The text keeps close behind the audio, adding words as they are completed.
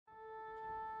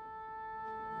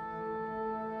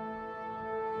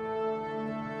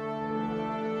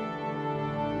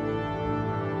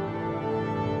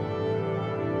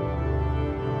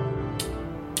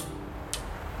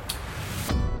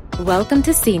Welcome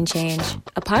to Scene Change,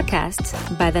 a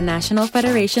podcast by the National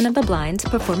Federation of the Blind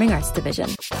Performing Arts Division.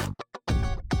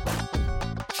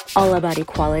 All about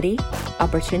equality,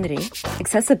 opportunity,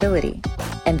 accessibility,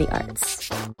 and the arts.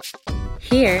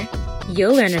 Here,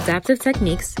 you'll learn adaptive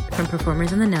techniques from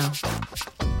performers in the know.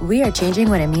 We are changing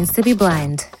what it means to be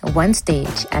blind, one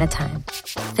stage at a time.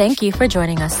 Thank you for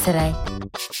joining us today.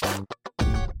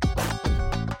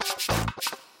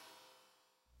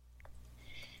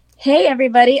 Hey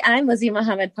everybody, I'm Lizzie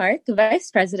Muhammad Park, Vice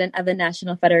President of the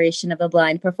National Federation of the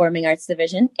Blind Performing Arts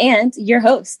Division, and your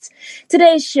host.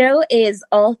 Today's show is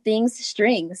all things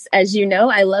strings. As you know,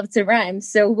 I love to rhyme,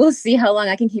 so we'll see how long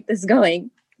I can keep this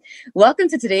going. Welcome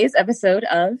to today's episode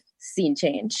of Scene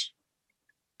Change.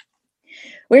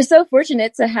 We're so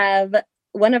fortunate to have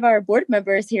one of our board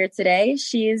members here today.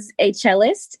 She's a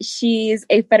cellist, she's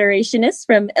a federationist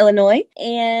from Illinois,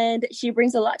 and she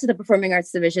brings a lot to the Performing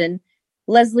Arts Division.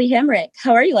 Leslie Hemrick.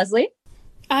 How are you, Leslie?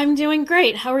 I'm doing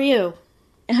great. How are you?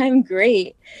 I'm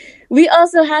great. We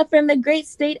also have from the great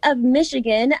state of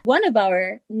Michigan, one of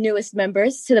our newest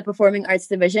members to the Performing Arts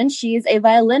Division. She's a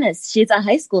violinist. She's a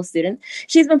high school student.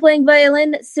 She's been playing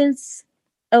violin since,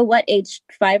 age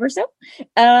 5 or so?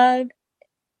 And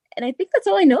I think that's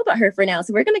all I know about her for now.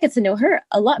 So we're going to get to know her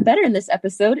a lot better in this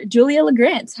episode. Julia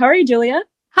LeGrant. How are you, Julia?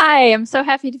 Hi, I'm so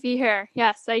happy to be here.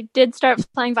 Yes, I did start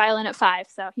playing violin at 5,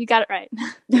 so you got it right.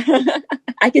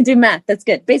 I can do math. That's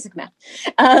good. Basic math.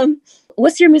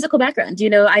 What's your musical background?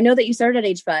 I know that you started at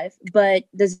age 5, but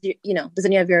does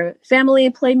any of your family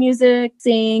play music,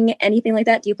 sing, anything like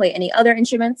that? Do you play any other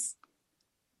instruments?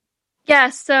 Yeah,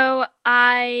 so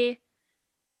I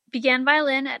began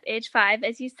violin at age 5,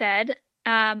 as you said.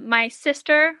 My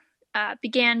sister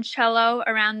began cello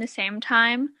around the same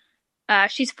time.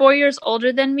 She's 4 years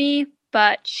older than me,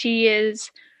 but she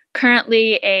is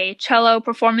currently a cello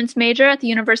performance major at the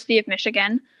University of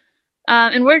Michigan.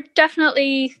 And we're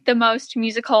definitely the most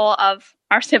musical of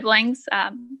our siblings.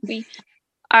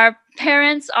 Our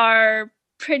parents are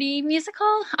pretty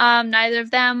musical. Neither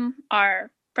of them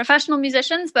are professional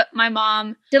musicians, but my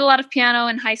mom did a lot of piano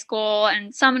in high school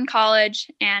and some in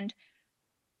college, and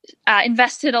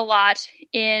invested a lot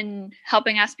in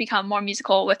helping us become more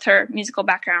musical with her musical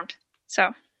background.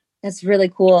 So that's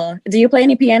really cool. Do you play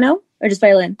any piano or just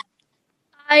violin?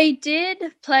 I did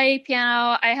play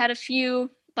piano. I had a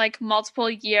few multiple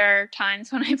year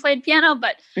times when I played piano,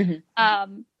 but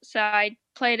so I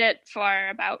played it for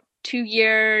about 2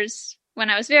 years when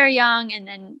I was very young, and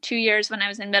then 2 years when I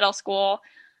was in middle school.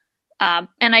 And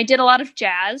I did a lot of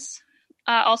jazz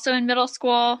also in middle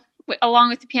school along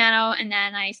with the piano, and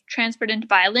then I transferred into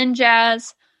violin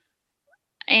jazz.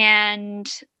 And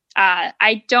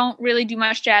I don't really do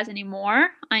much jazz anymore.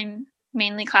 I'm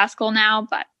mainly classical now,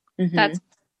 but that's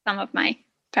some of my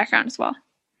background as well.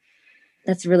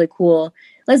 That's really cool.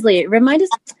 Leslie, remind us,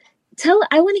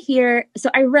 I want to hear, so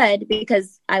I read,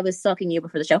 because I was stalking you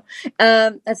before the show,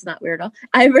 that's not weird at all.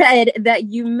 I read that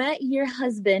you met your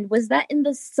husband. Was that in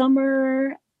the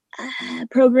summer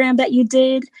program that you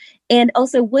did? And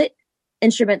also, what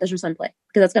instrument does your son play?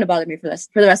 Because that's going to bother me for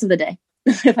the rest of the day,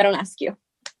 if I don't ask you.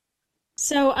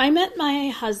 So I met my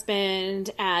husband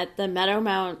at the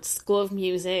Meadowmount School of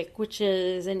Music, which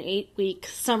is an 7-week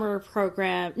summer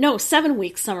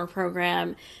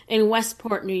program in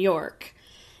Westport, New York.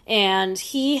 And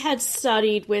he had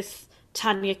studied with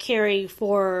Tanya Carey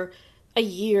for a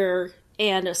year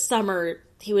and a summer.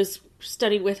 He was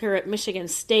studied with her at Michigan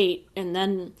State. And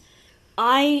then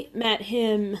I met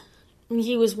him when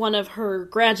he was one of her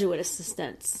graduate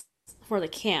assistants for the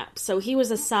camp. So he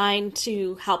was assigned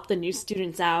to help the new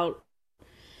students out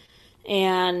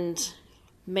and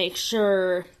make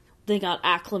sure they got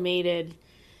acclimated.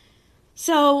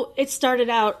 So it started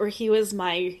out where he was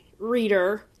my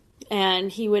reader, and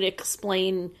he would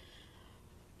explain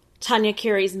Tanya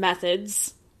Carey's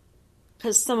methods,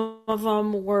 because some of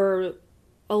them were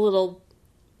a little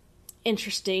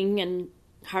interesting and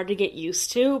hard to get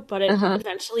used to, but it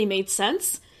eventually made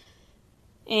sense.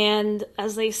 And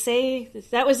as they say,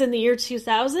 that was in the year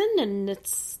 2000, and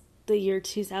it's the year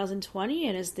 2020.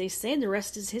 And as they say, the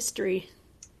rest is history.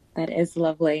 That is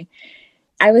lovely.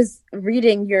 I was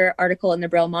reading your article in the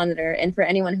Braille Monitor, and for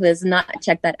anyone who has not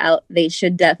checked that out, they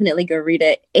should definitely go read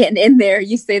it. And in there,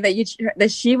 you say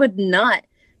that she would not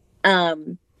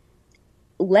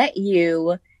let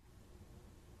you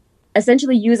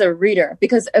essentially use a reader.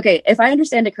 Because, okay, if I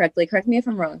understand it correctly, correct me if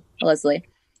I'm wrong, Leslie,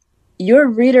 your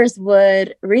readers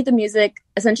would read the music,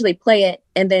 essentially play it,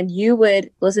 and then you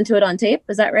would listen to it on tape.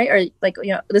 Is that right? Or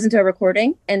listen to a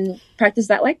recording and practice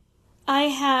that way? I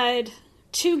had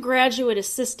 2 graduate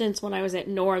assistants when I was at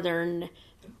Northern,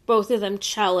 both of them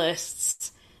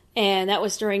cellists, And that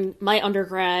was during my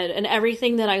undergrad. And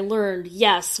everything that I learned,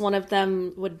 yes, one of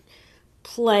them would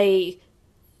play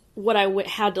what I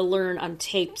had to learn on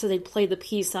tape. So they'd play the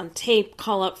piece on tape,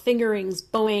 call out fingerings,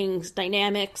 bowings,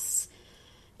 dynamics,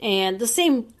 and the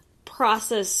same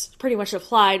process pretty much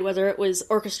applied, whether it was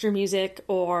orchestra music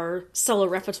or solo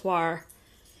repertoire.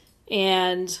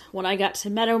 And when I got to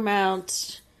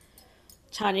Meadowmount,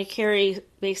 Tanya Carey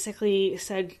basically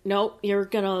said, nope, you're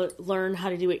going to learn how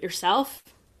to do it yourself.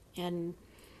 And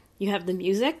you have the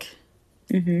music.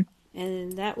 Mm-hmm.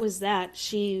 And that was that.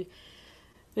 She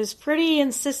was pretty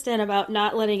insistent about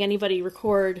not letting anybody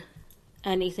record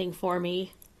anything for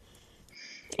me.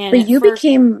 And but you first,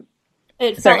 became...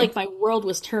 It Sorry. felt like my world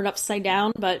was turned upside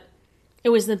down, but it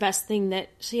was the best thing that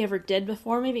she ever did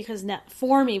for me because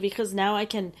now I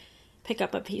can pick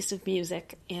up a piece of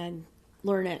music and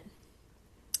learn it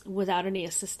without any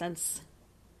assistance.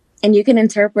 And you can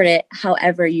interpret it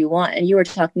however you want. And you were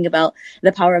talking about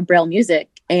the power of Braille music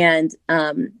and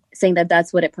saying that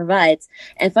that's what it provides.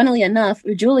 And funnily enough,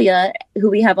 Julia,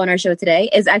 who we have on our show today,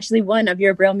 is actually one of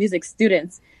your Braille music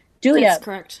students. Julia, that's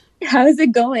correct. How is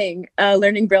it going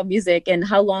learning Braille music, and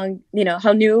how long,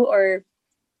 how new or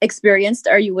experienced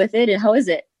are you with it, and how is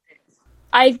it?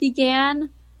 I began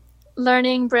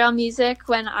learning Braille music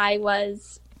when I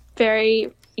was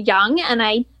very young, and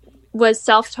I was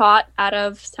self-taught out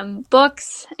of some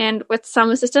books and with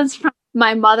some assistance from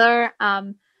my mother,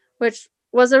 which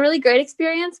was a really great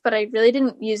experience, but I really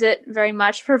didn't use it very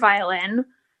much for violin.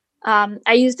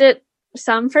 I used it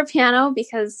some for piano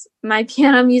because my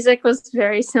piano music was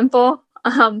very simple,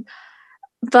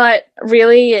 but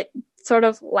really it sort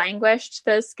of languished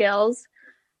those skills.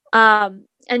 And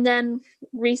then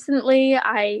recently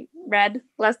I read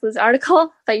Leslie's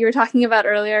article that you were talking about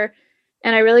earlier,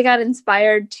 and I really got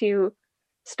inspired to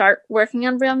start working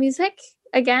on Braille music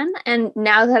again. And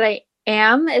now that I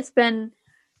am, it's been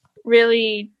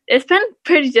pretty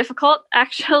difficult,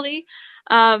 actually.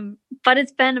 But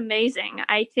it's been amazing.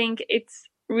 I think it's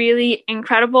really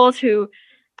incredible to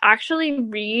actually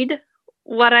read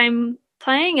what I'm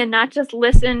playing and not just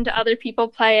listen to other people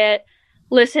play it,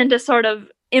 listen to sort of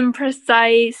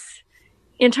imprecise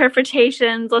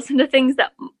interpretations, listen to things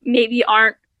that maybe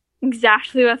aren't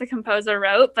exactly what the composer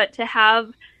wrote, but to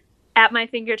have at my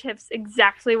fingertips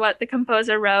exactly what the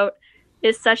composer wrote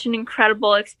is such an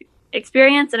incredible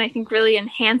experience, and I think really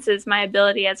enhances my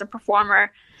ability as a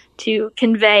performer to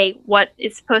convey what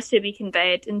is supposed to be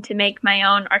conveyed and to make my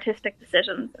own artistic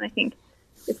decisions. And I think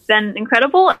it's been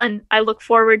incredible, and I look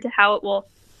forward to how it will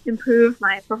improve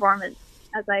my performance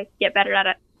as I get better at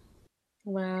it.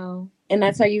 Wow. And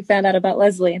that's how you found out about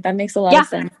Leslie. That makes a lot of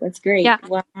sense. That's great. Yeah.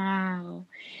 Wow.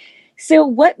 So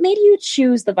what made you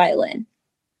choose the violin?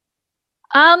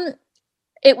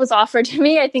 It was offered to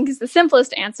me, I think, is the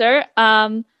simplest answer.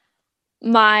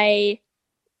 My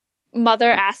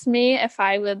mother asked me if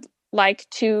I would like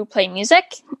to play music,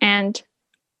 and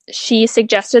she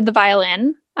suggested the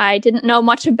violin. I didn't know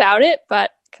much about it,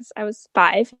 but because I was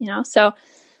 5,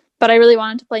 but I really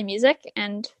wanted to play music,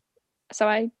 and so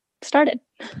I started.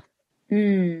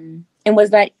 And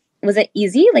was it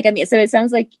easy? So it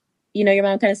sounds like, your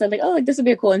mom kind of said this would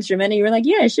be a cool instrument, and you were like,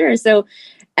 yeah, sure. So,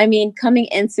 coming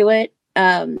into it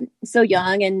so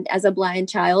young and as a blind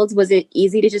child, was it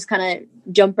easy to just kind of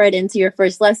jump right into your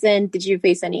first lesson? Did you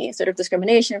face any sort of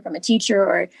discrimination from a teacher,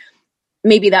 or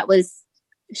maybe that was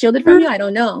shielded from you? I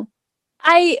don't know.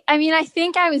 I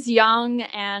think I was young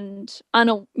and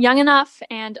young enough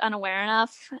and unaware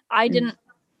enough. I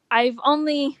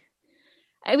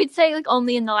would say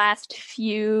only in the last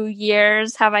few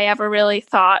years have I ever really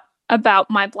thought about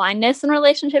my blindness in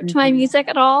relationship to my music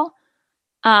at all.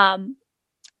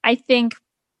 I think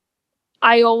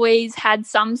I always had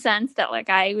some sense that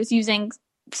I was using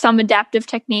some adaptive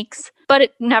techniques, but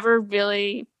it never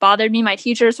really bothered me. My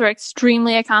teachers were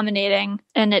extremely accommodating,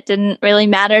 and it didn't really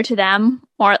matter to them,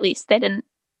 or at least they didn't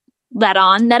let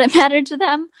on that it mattered to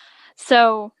them.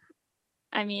 So,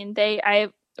 I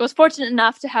was fortunate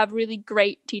enough to have really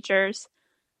great teachers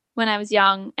when I was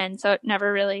young, and so it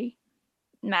never really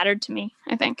mattered to me,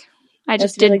 I think. I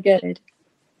just That's really good.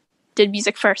 Did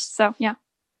music first, so yeah.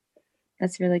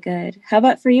 That's really good. How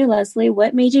about for you, Leslie?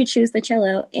 What made you choose the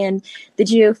cello, and did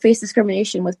you face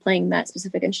discrimination with playing that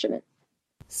specific instrument?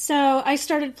 So I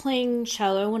started playing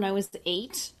cello when I was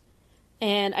 8,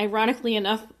 and ironically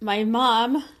enough, my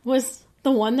mom was the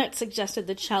one that suggested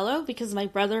the cello because my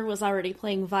brother was already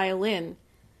playing violin.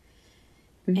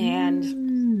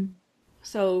 And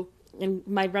so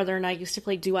my brother and I used to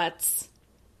play duets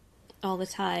all the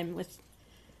time with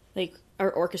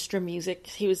our orchestra music.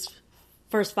 He was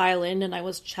first violin and I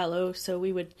was cello, so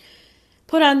we would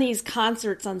put on these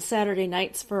concerts on Saturday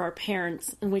nights for our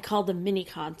parents, and we called them mini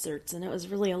concerts, and it was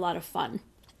really a lot of fun.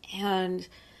 And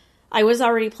I was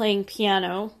already playing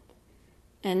piano,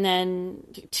 and then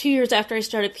 2 years after I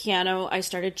started piano, I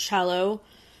started cello,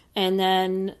 and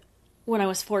then when I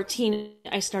was 14,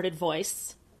 I started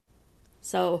voice.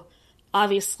 So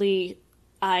obviously,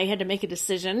 I had to make a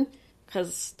decision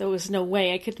because there was no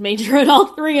way I could major in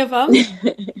all three of them.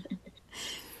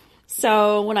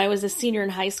 So when I was a senior in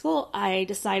high school, I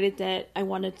decided that I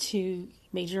wanted to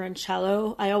major in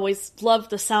cello. I always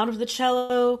loved the sound of the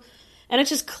cello, and it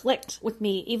just clicked with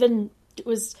me. Even it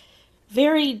was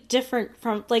very different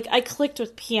from, like, I clicked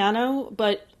with piano,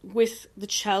 but with the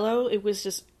cello, it was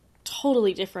just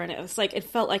totally different. It was like, it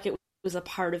felt like it was a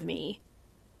part of me,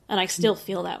 and I still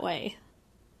feel that way.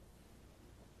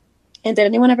 And did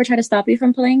anyone ever try to stop you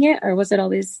from playing it, or was it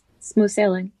always smooth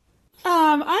sailing?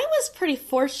 I was pretty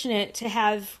fortunate to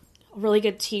have really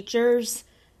good teachers,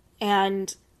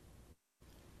 and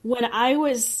when I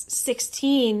was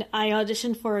 16, I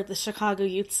auditioned for the Chicago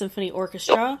Youth Symphony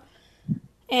Orchestra,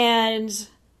 and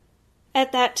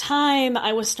at that time,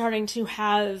 I was starting to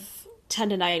have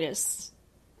tendinitis,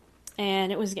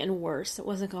 and it was getting worse. It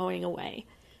wasn't going away.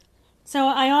 So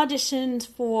I auditioned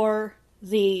for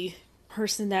the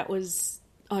person that was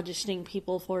auditioning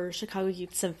people for Chicago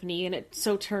Youth Symphony, and it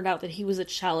so turned out that he was a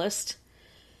cellist.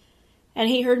 And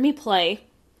he heard me play,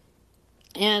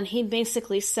 and he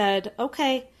basically said,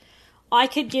 okay, I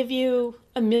could give you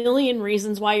a million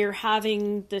reasons why you're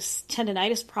having this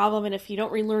tendinitis problem, and if you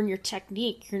don't relearn your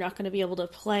technique, you're not going to be able to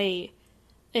play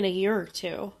in a year or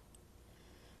two.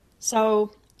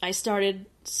 So I stopped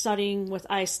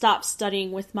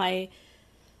studying with my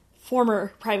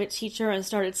former private teacher and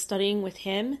started studying with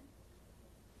him.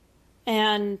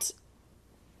 And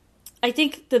I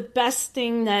think the best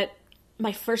thing that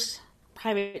my first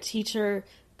private teacher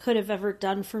could have ever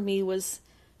done for me was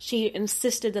she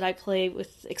insisted that I play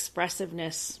with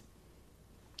expressiveness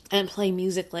and play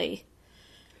musically.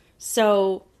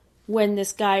 So when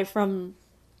this guy from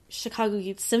Chicago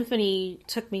Youth Symphony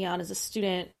took me on as a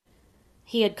student,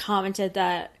 he had commented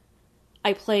that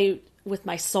I play with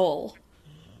my soul.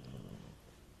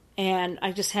 And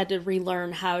I just had to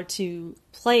relearn how to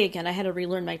play again. I had to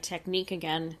relearn my technique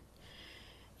again.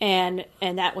 And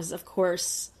that was, of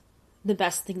course, the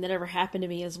best thing that ever happened to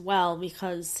me as well,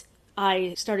 because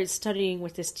I started studying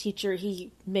with this teacher.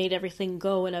 He made everything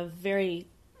go in a very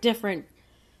different,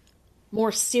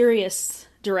 more serious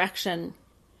direction.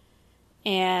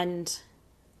 And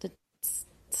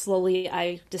slowly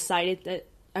I decided that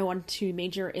I wanted to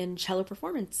major in cello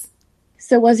performance.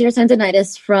 So was your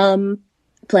tendinitis from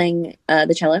playing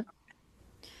the cello?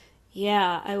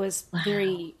 Yeah, I was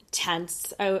very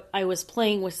tense. I was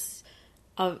playing with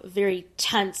a very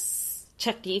tense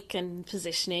technique and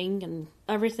positioning, and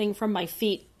everything from my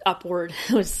feet upward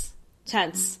was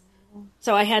tense.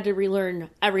 So I had to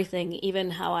relearn everything, even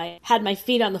how I had my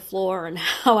feet on the floor and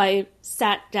how I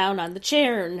sat down on the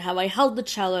chair and how I held the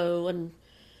cello. And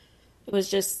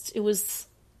it was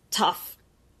tough,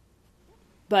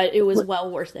 but it was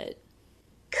well worth it.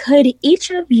 Could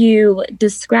each of you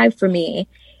describe for me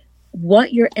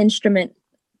what your instrument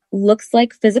looks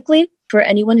like physically for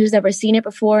anyone who's never seen it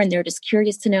before and they're just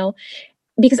curious to know?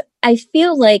 Because I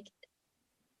feel like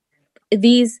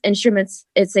these instruments,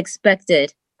 it's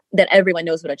expected that everyone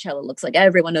knows what a cello looks like.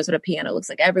 Everyone knows what a piano looks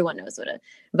like. Everyone knows what a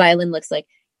violin looks like.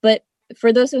 But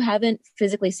for those who haven't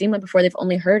physically seen one before, they've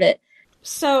only heard it.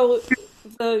 So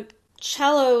the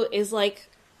cello is like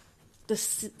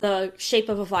the shape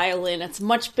of a violin. It's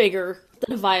much bigger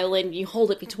than a violin. You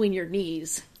hold it between your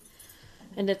knees.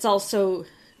 And it's also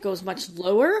goes much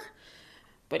lower,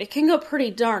 but it can go pretty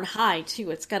darn high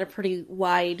too. It's got a pretty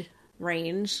wide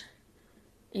range.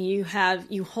 And you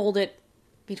hold it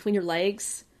between your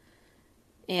legs,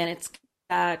 and it's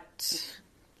got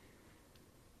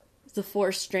the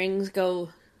 4 strings go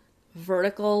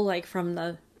vertical, like from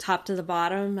the top to the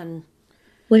bottom. And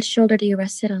which shoulder do you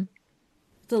rest it on?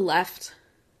 The left.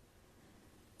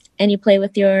 And you play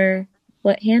with your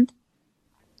what hand?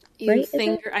 Right?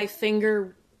 I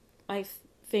finger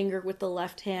with the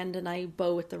left hand, and I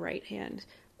bow with the right hand.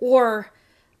 Or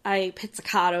I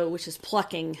pizzicato, which is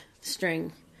plucking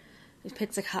string. I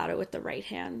pizzicato with the right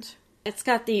hand. It's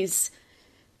got these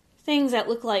things that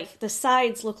look like, the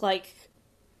sides look like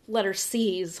letter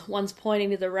C's. One's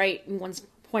pointing to the right and one's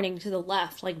pointing to the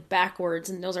left, like backwards,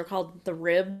 and those are called the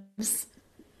ribs.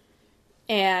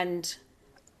 And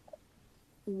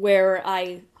where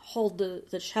I hold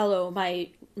the cello, my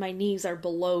knees are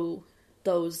below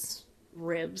those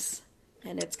ribs.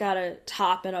 And it's got a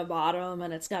top and a bottom,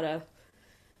 and it's got a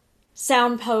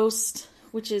sound post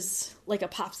which is like a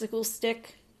popsicle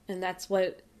stick, and that's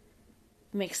what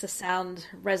makes the sound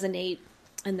resonate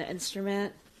in the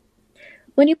instrument.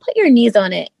 When you put your knees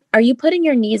on it, are you putting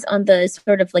your knees on the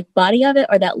sort of like body of it,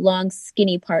 or that long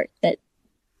skinny part that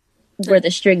where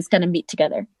the strings kind of meet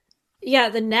together? Yeah,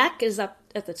 the neck is up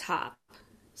at the top,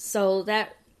 so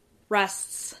that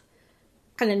rests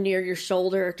kind of near your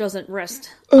shoulder. It doesn't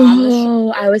rest on the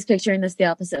shoulder. I was picturing this the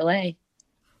opposite way.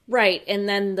 Right, and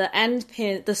then the end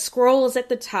pin, the scroll is at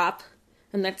the top,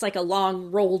 and that's like a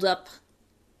long rolled up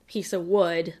piece of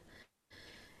wood.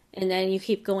 And then you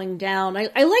keep going down.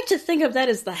 I like to think of that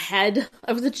as the head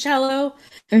of the cello.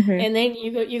 Mm-hmm. And then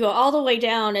you go all the way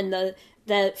down, and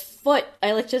the foot,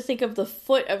 I like to think of the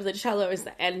foot of the cello as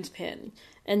the end pin.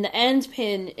 And the end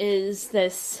pin is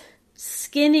this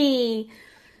skinny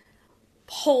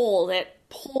pole that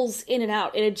pulls in and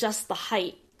out. It adjusts the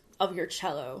height of your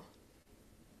cello.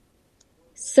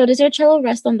 So does your cello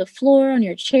rest on the floor, on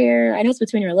your chair? I know it's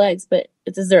between your legs, but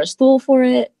is there a stool for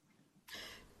it?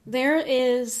 There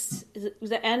is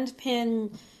the end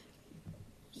pin.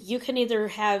 You can either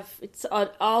have, it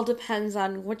all depends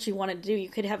on what you want to do. You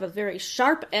could have a very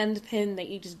sharp end pin that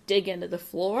you just dig into the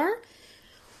floor.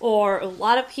 Or a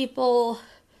lot of people,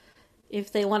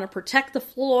 if they want to protect the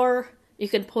floor, you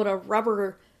can put a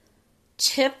rubber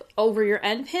tip over your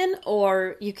end pin,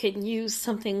 or you can use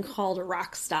something called a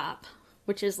rock stop,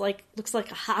 which is looks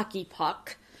like a hockey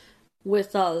puck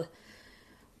with a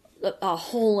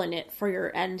hole in it for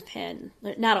your end pin.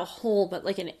 Not a hole, but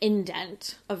like an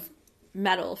indent of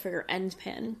metal for your end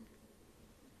pin.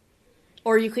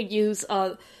 Or you could use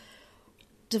a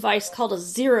device called a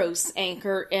Zeros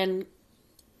anchor, and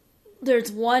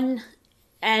there's one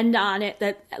end on it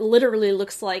that literally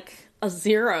looks like a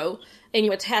zero, and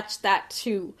you attach that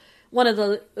to one of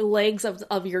the legs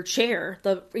of your chair,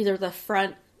 either the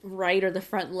front right or the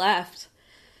front left,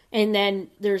 and then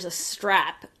there's a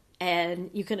strap, and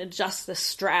you can adjust the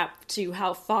strap to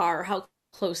how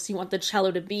close you want the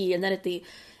cello to be, and then at the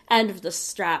end of the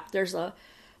strap there's a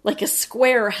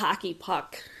square hockey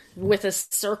puck with a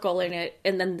circle in it,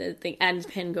 and then the end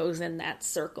pin goes in that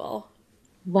circle.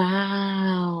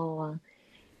 Wow.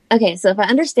 Okay, so if I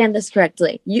understand this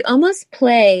correctly, you almost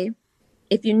play,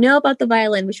 if you know about the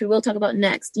violin, which we will talk about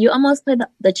next, you almost play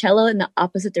the cello in the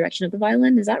opposite direction of the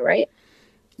violin. Is that right?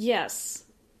 Yes.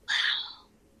 Wow.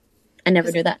 I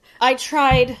never knew that. I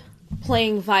tried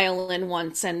playing violin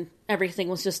once, and everything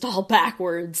was just all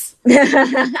backwards.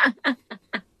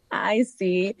 I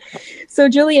see. So,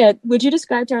 Julia, would you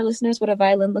describe to our listeners what a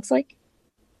violin looks like?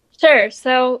 Sure.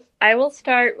 So I will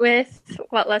start with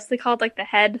what Leslie called like the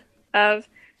head of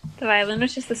the violin,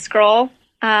 which is the scroll.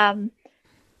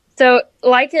 So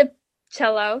like a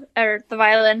cello, or the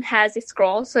violin has a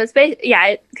scroll. So it's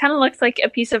it kind of looks like a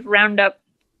piece of round up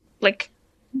like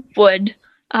wood.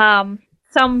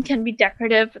 Some can be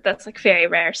decorative, but that's like very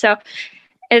rare. So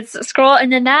it's a scroll,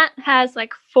 and then that has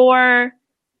like 4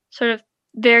 sort of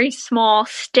very small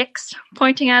sticks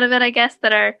pointing out of it, I guess,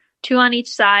 that are 2 on each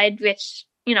side, which,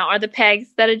 are the pegs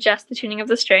that adjust the tuning of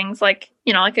the strings, like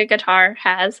a guitar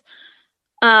has.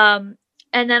 And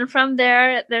then from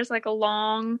there, there's like a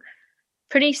long,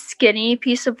 pretty skinny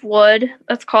piece of wood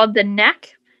that's called the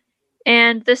neck.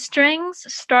 And the strings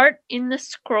start in the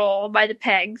scroll by the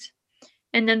pegs,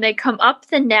 and then they come up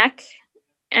the neck,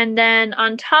 and then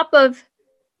on top of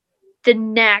the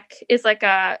neck is like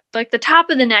the top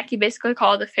of the neck, you basically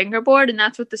call it the fingerboard, and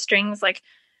that's what the strings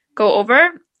go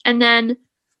over. And then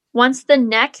once the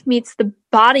neck meets the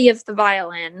body of the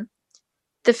violin,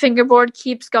 the fingerboard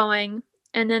keeps going,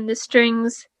 and then the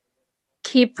strings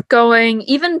keep going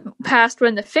even past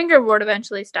when the fingerboard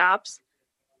eventually stops.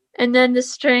 And then the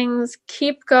strings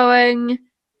keep going,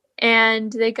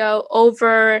 and they go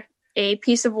over a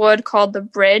piece of wood called the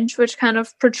bridge, which kind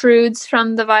of protrudes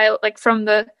from the from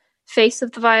the face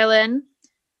of the violin.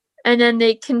 And then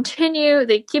they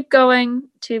keep going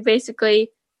to basically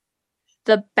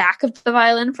the back of the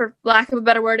violin, for lack of a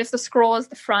better word, if the scroll is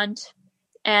the front,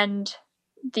 and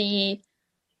where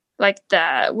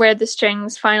the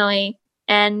strings finally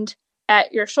end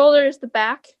at your shoulder is the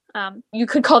back. You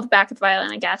could call the back of the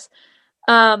violin, I guess,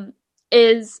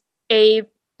 is a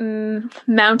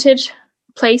mounted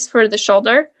place for the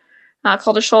shoulder,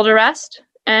 called a shoulder rest,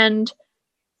 rather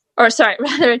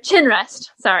a chin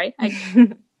rest. Sorry.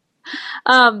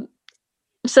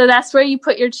 So that's where you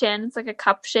put your chin. It's like a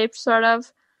cup shaped sort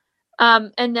of.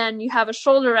 And then you have a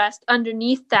shoulder rest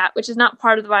underneath that, which is not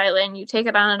part of the violin. You take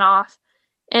it on and off,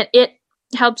 and it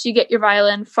helps you get your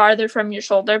violin farther from your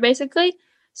shoulder, basically.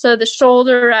 So the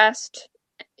shoulder rest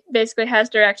basically has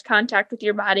direct contact with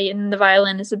your body, and the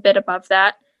violin is a bit above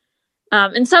that.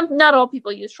 And not all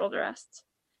people use shoulder rests.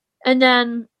 And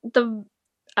then the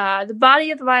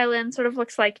body of the violin sort of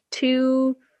looks like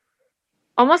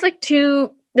almost like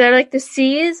they're like the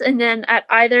C's, and then at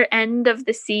either end of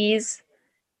the C's,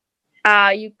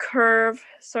 you curve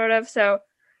sort of. So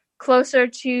closer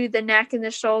to the neck and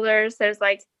the shoulders, there's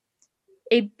like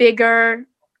a bigger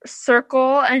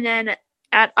circle, and then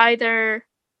at either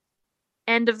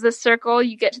end of the circle,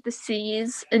 you get to the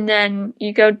C's, and then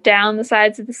you go down the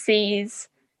sides of the C's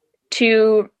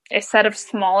to a set of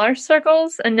smaller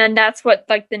circles, and then that's what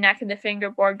like the neck and the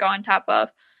fingerboard go on top of.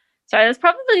 Sorry, that's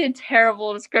probably a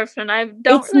terrible description. I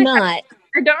don't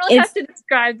really have to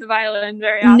describe the violin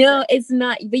very often. No, it's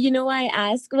not. But you know why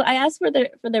I ask? Well, I asked for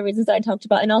the reasons that I talked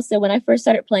about, and also when I first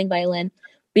started playing violin,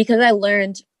 because I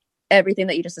learned everything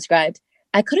that you just described,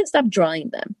 I couldn't stop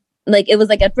drawing them. Like, it was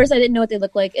like at first I didn't know what they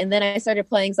looked like, and then I started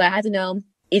playing, so I had to know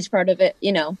each part of it,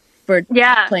 for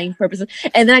playing purposes.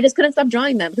 And then I just couldn't stop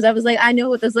drawing them because I was like, I know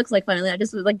what this looks like finally. I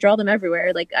just like draw them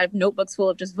everywhere. Like, I have notebooks full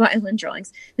of just violin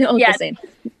drawings. They all look the same.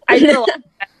 I did a lot of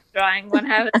drawing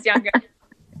when I was younger.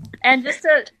 And just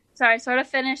to sort of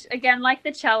finish again, like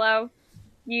the cello,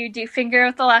 you do finger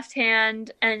with the left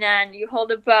hand, and then you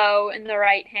hold a bow in the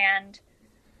right hand,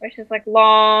 which is like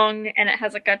long, and it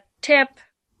has like a tip,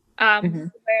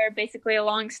 where basically a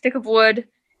long stick of wood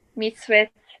meets with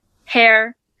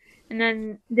hair, and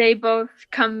then they both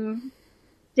come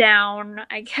down,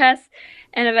 I guess,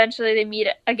 and eventually they meet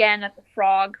again at the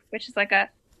frog, which is like a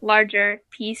larger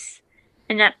piece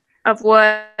of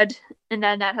wood, and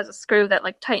then that has a screw that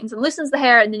like tightens and loosens the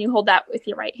hair, and then you hold that with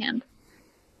your right hand.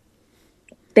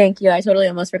 Thank you. I totally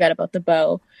almost forgot about the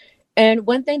bow. And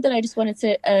one thing that I just wanted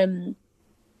to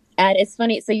add, it's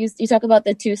funny. So you talk about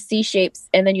the two C shapes,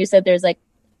 and then you said there's like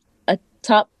a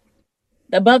top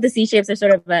above the C shapes are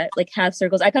sort of like half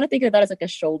circles. I kind of think of that as like a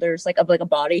shoulders, like a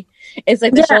body. It's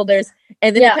like the shoulders,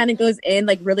 and then it kind of goes in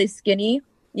like really skinny,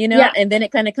 and then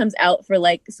it kind of comes out for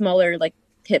like smaller like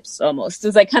hips almost.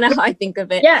 It's like kind of how I think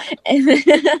of it. Yeah.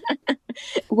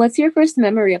 What's your first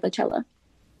memory of the cello?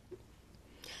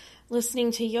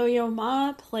 Listening to Yo-Yo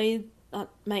Ma play.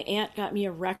 My aunt got me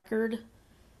a record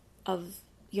of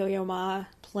Yo-Yo Ma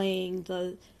playing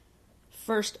the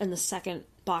first and the second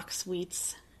Bach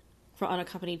suites for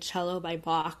unaccompanied cello by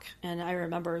Bach, and I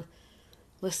remember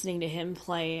listening to him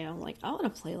play, and I'm like, I want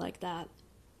to play like that.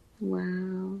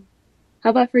 Wow. How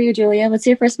about for you, Julia? What's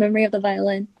your first memory of the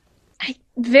violin? I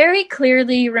very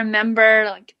clearly remember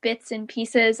like bits and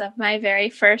pieces of my very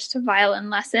first violin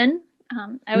lesson.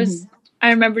 I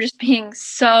remember just being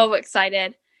so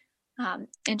excited and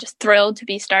just thrilled to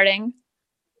be starting.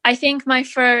 I think my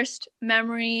first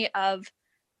memory of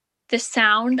the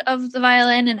sound of the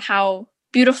violin and how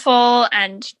beautiful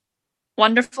and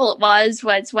wonderful it was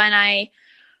when I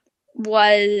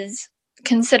was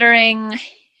considering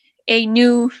a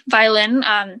new violin,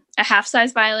 a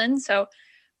half-size violin. So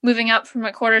moving up from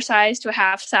a quarter size to a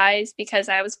half size because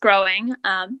I was growing.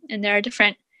 And there are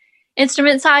different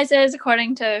instrument sizes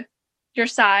according to your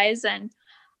size. And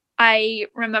I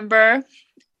remember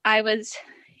I was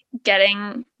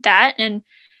getting that, and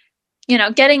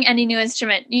getting any new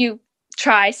instrument, you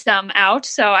try some out.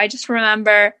 So I just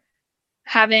remember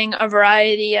having a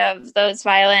variety of those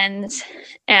violins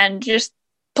and just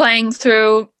playing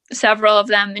through several of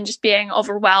them and just being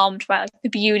overwhelmed by the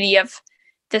beauty of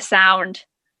the sound.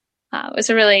 It was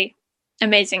a really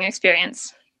amazing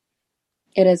experience.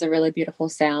 It is a really beautiful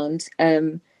sound.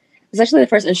 It was actually the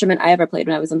first instrument I ever played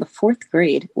when I was in the 4th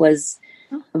grade was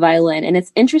violin. And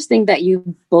it's interesting that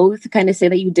you both kind of say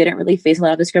that you didn't really face a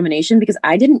lot of discrimination, because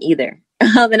I didn't either.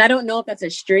 And I don't know if that's a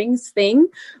strings thing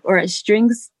or a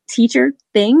strings teacher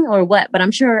thing or what, but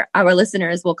I'm sure our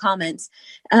listeners will comment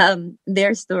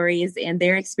their stories and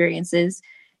their experiences.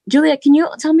 Julia, can you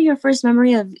tell me your first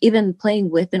memory of even playing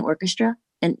with an orchestra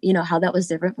and, how that was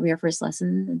different from your first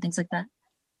lesson and things like that?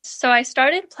 So I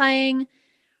started playing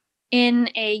in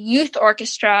a youth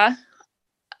orchestra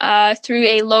through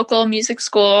a local music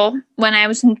school when I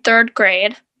was in 3rd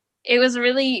grade. It was a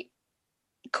really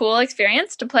cool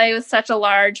experience to play with such a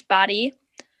large body.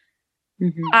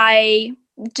 Mm-hmm. I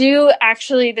do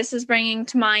actually, this is bringing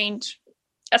to mind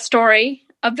a story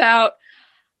about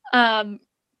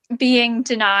being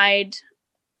denied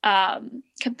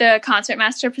the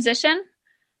concertmaster position,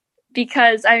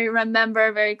 because I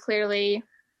remember very clearly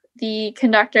the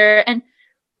conductor, and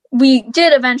we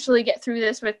did eventually get through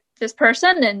this with this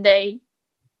person, and they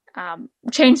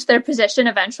changed their position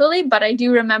eventually. But I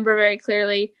do remember very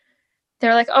clearly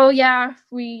they're like, "Oh yeah,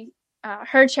 we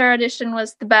her chair audition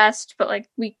was the best, but like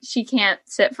she can't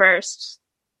sit first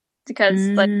because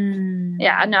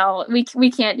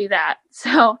we can't do that."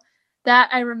 So that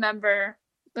I remember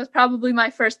was probably my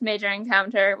first major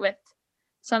encounter with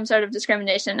some sort of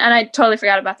discrimination. And I totally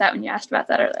forgot about that when you asked about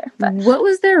that earlier. But what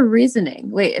was their reasoning?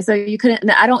 Wait, so you couldn't,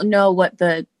 I don't know what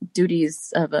the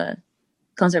duties of a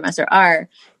concertmaster are.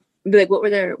 Like, what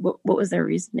was their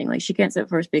reasoning? Like, she can't sit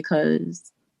first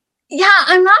because... Yeah,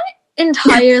 I'm not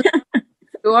entirely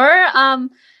sure.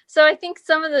 So I think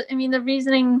the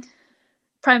reasoning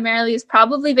primarily is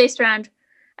probably based around,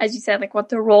 as you said, like what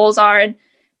the roles are. And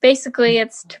basically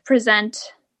it's to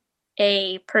present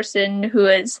a person who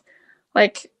is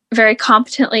like very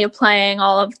competently applying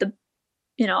all of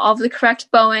the correct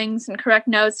bowings and correct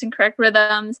notes and correct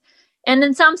rhythms. And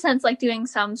in some sense, like doing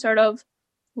some sort of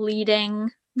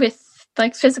leading with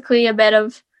like physically a bit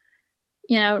of,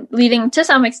 leading to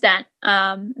some extent.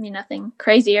 Nothing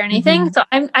crazy or anything. Mm-hmm. So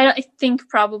I think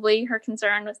probably her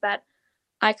concern was that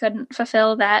I couldn't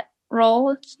fulfill that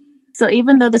role. So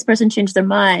even though this person changed their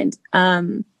mind,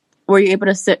 were you able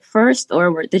to sit first,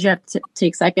 or did you have to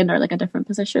take second or like a different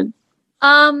position?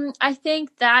 I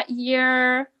think that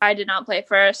year I did not play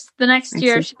first. The next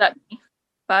year she let me.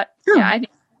 But yeah, I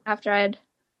think after I had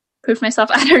proved myself,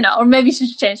 I don't know. Or maybe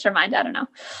she changed her mind, I don't know.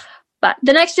 But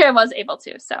the next year I was able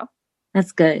to, so.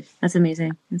 That's good. That's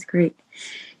amazing. That's great.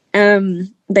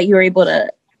 That you were able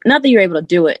to, not that you were able to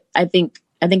do it. I think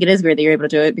it is great that you're able to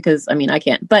do it because, I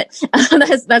can't, but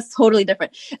that's totally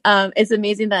different. It's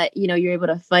amazing that, you're able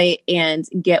to fight and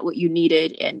get what you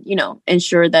needed and,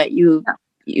 ensure that you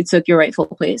took your rightful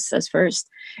place as first.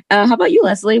 How about you,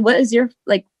 Leslie? What is your,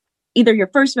 either your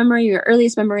first memory, your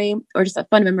earliest memory, or just a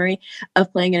fun memory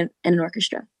of playing in an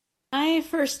orchestra? My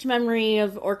first memory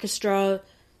of orchestra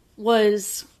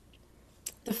was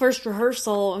the first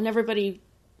rehearsal and everybody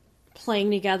playing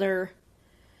together.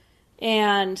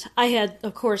 And I had,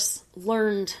 of course,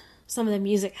 learned some of the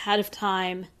music ahead of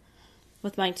time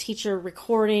with my teacher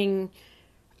recording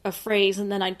a phrase,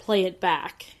 and then I'd play it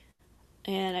back.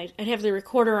 And I'd have the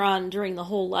recorder on during the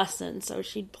whole lesson, so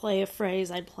she'd play a phrase,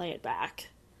 I'd play it back.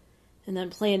 And then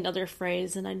play another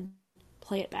phrase, and I'd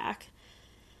play it back.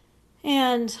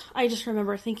 And I just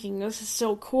remember thinking, this is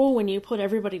so cool when you put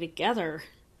everybody together.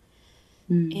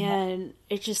 Mm. And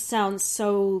it just sounds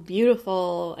so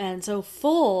beautiful and so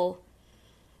full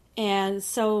and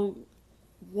so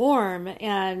warm.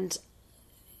 And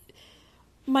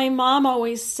my mom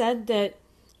always said that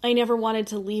I never wanted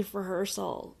to leave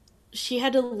rehearsal. She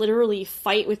had to literally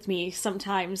fight with me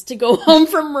sometimes to go home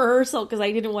from rehearsal because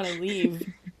I didn't want to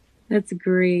leave. That's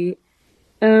great.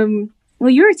 Well,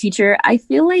 you're a teacher. I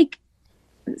feel like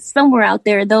somewhere out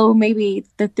there, though maybe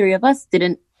the three of us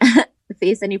didn't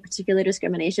face any particular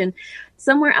discrimination,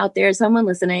 somewhere out there, someone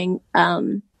listening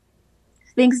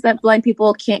thinks that blind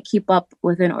people can't keep up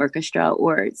with an orchestra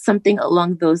or something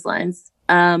along those lines.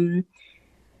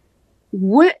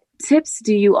 What tips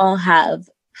do you all have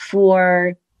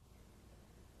for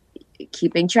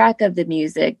keeping track of the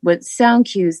music? What sound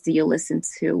cues do you listen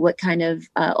to? What kind of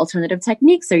alternative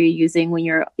techniques are you using when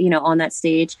you're, on that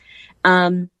stage?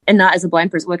 And not as a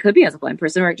blind person, well, it could be as a blind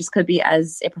person, or it just could be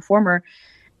as a performer.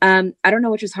 I don't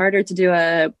know which is harder to do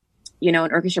an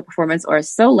orchestra performance or a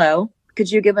solo. Could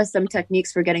you give us some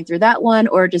techniques for getting through that one,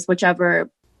 or just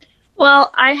whichever? Well,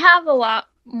 I have a lot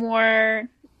more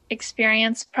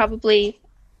experience probably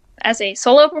as a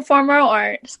solo performer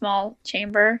or small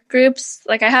chamber groups.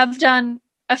 Like I have done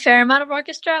a fair amount of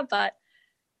orchestra, but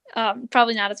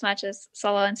probably not as much as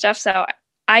solo and stuff. So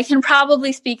I can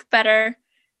probably speak better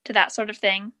to that sort of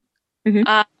thing.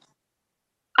 Mm-hmm.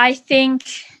 I think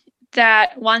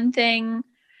that one thing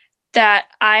that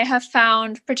I have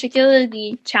found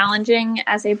particularly challenging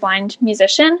as a blind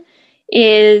musician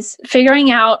is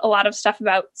figuring out a lot of stuff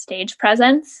about stage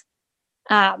presence.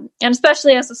 And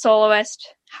especially as a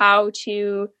soloist, how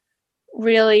to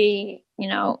really,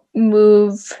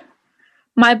 move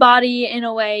my body in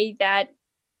a way that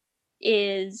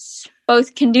is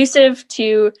both conducive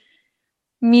to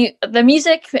the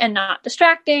music and not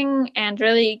distracting, and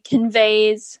really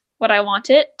conveys what I want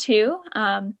it to.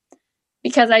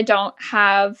 Because I don't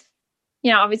have,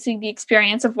 obviously the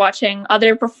experience of watching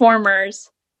other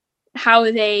performers, how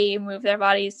they move their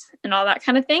bodies and all that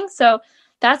kind of thing. So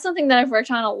that's something that I've worked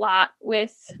on a lot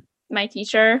with my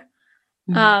teacher.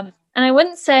 Mm-hmm. And I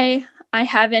wouldn't say I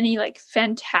have any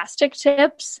fantastic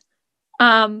tips,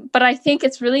 but I think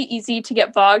it's really easy to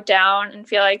get bogged down and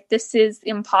feel like this is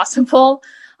impossible.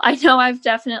 I know I've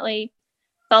definitely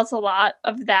felt a lot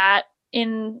of that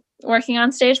in working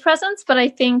on stage presence, but I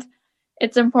think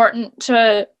it's important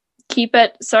to keep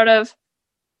it sort of,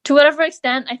 to whatever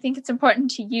extent, I think it's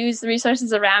important to use the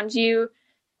resources around you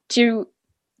to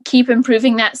keep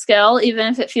improving that skill, even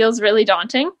if it feels really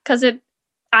daunting, because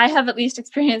I have at least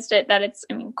experienced it, that it's,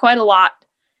 quite a lot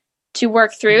to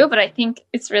work through, but I think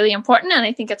it's really important, and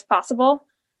I think it's possible.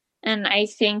 And I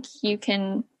think you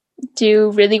can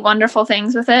do really wonderful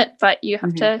things with it, but you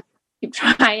have to keep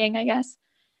trying, I guess.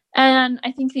 And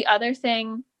I think the other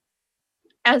thing,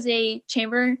 as a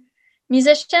chamber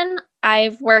musician,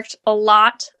 I've worked a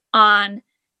lot on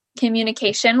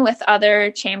communication with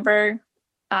other chamber,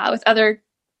 with other,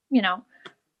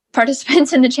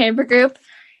 participants in the chamber group.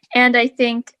 And I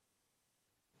think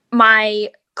my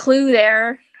clue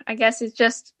there, I guess, is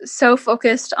just so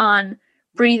focused on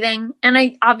breathing.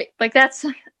 And that's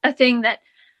a thing that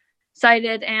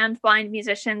sighted and blind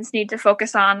musicians need to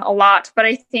focus on a lot. But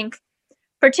I think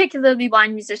particularly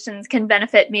blind musicians can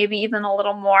benefit maybe even a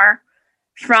little more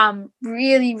from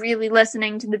really, really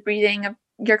listening to the breathing of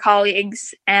your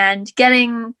colleagues and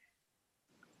getting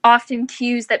often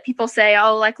cues that people say,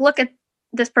 oh, like, look at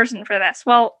this person for this.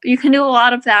 Well, you can do a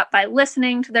lot of that by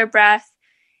listening to their breath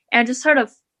and just sort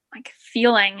of like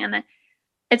feeling. And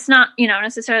it's not,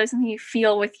 necessarily something you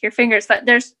feel with your fingers, but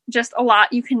there's just a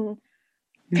lot you can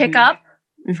pick up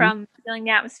from feeling the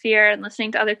atmosphere and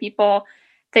listening to other people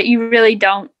that you really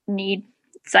don't need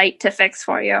sight to fix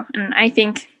for you. And I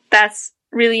think that's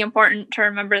really important to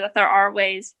remember, that there are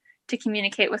ways to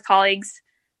communicate with colleagues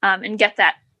and get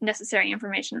that necessary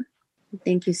information.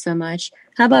 Thank you so much.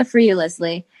 How about for you,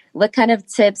 Leslie? What kind of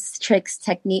tips, tricks,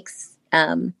 techniques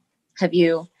have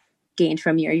you gained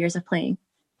from your years of playing?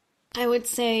 I would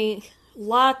say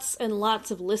lots and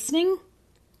lots of listening.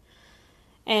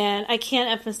 And I can't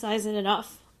emphasize it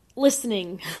enough.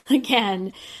 Listening,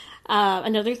 again.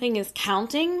 Another thing is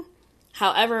counting.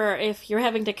 However, if you're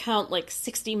having to count like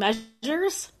 60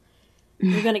 measures,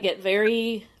 you're going to get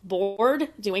very bored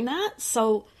doing that.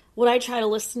 So what I try to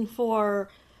listen for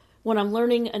when I'm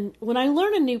learning, and when I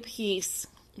learn a new piece,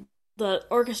 the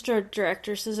orchestra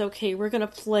director says, okay, we're going to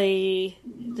play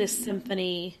this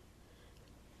symphony.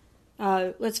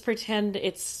 Let's pretend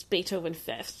it's Beethoven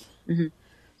Fifth.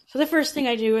 So the first thing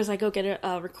I do is I go get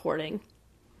a recording.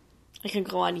 I can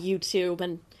go on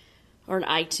YouTube or on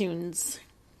iTunes,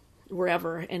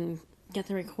 wherever, and get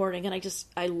the recording, and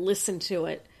I listen to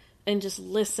it and just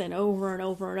listen over and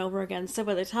over and over again. So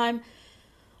by the time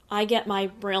I get my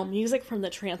Braille music from the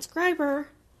transcriber,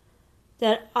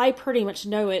 that I pretty much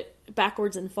know it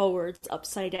backwards and forwards,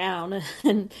 upside down.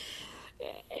 And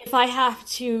if I have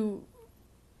to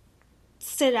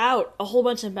sit out a whole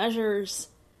bunch of measures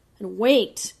and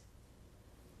wait,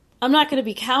 I'm not going to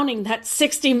be counting that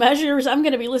 60 measures. I'm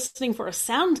going to be listening for a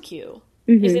sound cue.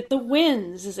 Is it the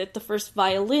winds? Is it the first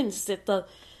violins? Is it the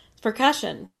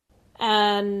percussion?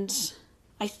 And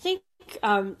I think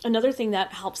another thing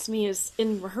that helps me is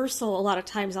in rehearsal, a lot of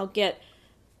times I'll get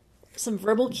some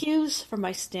verbal cues from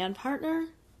my stand partner.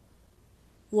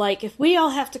 Like if we all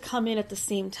have to come in at the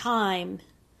same time,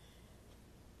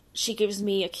 she gives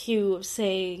me a cue of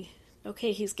saying,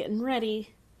 okay, he's getting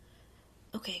ready.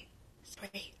 Okay,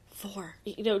 3, 4,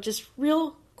 just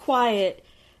real quiet.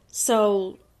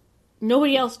 So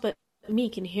nobody else but me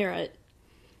can hear it.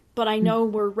 But I know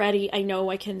we're ready. I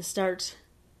know I can start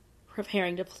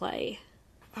preparing to play.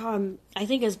 I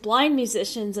think as blind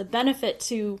musicians, a benefit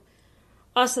to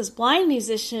us as blind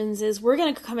musicians is we're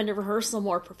going to come into rehearsal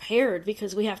more prepared,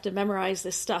 because we have to memorize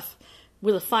this stuff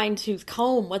with a fine-tooth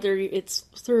comb, whether it's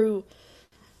through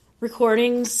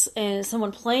recordings and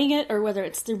someone playing it or whether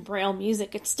it's through Braille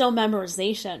music. It's still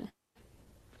memorization.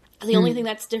 The only thing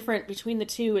that's different between the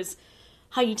two is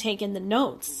how you take in the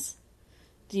notes.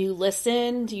 Do you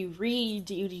listen? Do you read?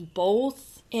 Do you do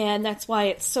both? And that's why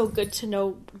it's so good to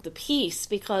know the piece,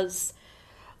 because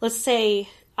let's say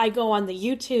I go on the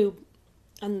YouTube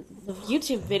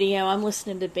video, I'm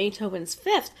listening to Beethoven's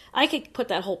Fifth. I could put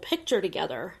that whole picture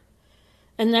together.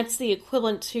 And that's the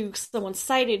equivalent to someone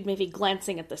sighted maybe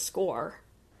glancing at the score.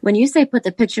 When you say put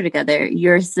the picture together,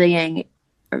 you're saying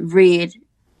read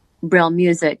Braille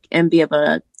music and be able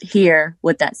to hear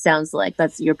what that sounds like.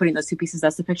 You're putting those two pieces,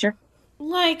 that's the picture?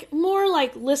 More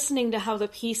like listening to how the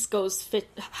piece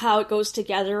how it goes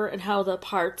together and how the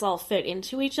parts all fit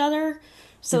into each other.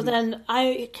 So then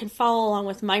I can follow along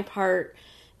with my part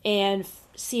and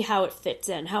see how it fits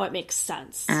in, how it makes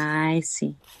sense. I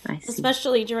see.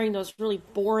 Especially during those really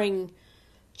boring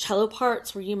cello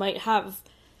parts where you might have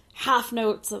half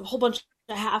notes, a whole bunch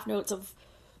of half notes of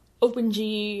open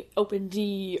G, open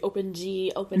D, open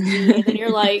G, open D, and then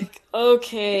you're like,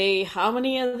 okay, how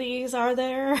many of these are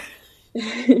there?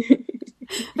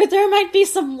 But there might be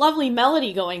some lovely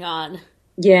melody going on.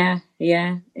 Yeah,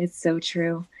 it's so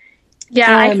true.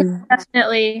 Yeah, I can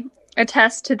definitely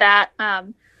attest to that.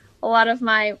 A lot of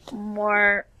my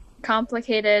more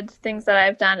complicated things that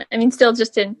I've done. I mean, still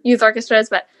just in youth orchestras,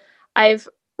 but I've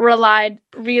relied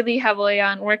really heavily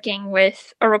on working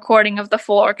with a recording of the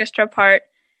full orchestra part,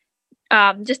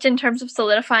 just in terms of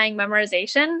solidifying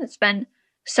memorization. It's been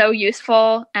so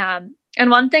useful. And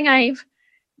one thing I've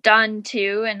done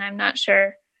too, and I'm not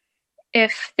sure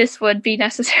if this would be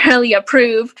necessarily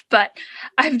approved, but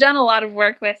I've done a lot of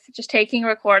work with just taking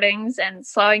recordings and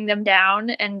slowing them down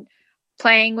and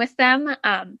playing with them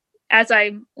as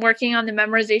I'm working on the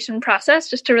memorization process,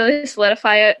 just to really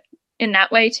solidify it in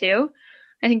that way too.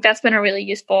 I think that's been a really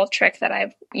useful trick that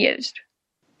I've used.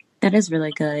 That is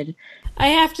really good. I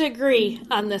have to agree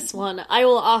on this one. I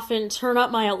will often turn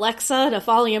up my Alexa to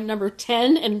volume number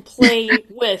 10 and play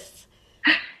with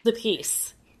the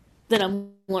piece that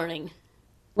I'm learning.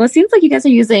 Well, it seems like you guys are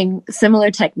using similar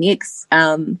techniques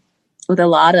with a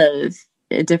lot of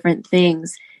different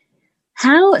things.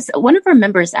 So one of our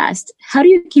members asked, how do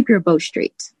you keep your bow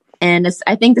straight? And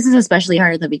I think this is especially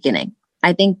hard at the beginning.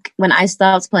 I think when I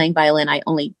stopped playing violin, I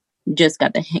only just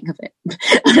got the hang of it.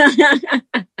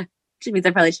 Which means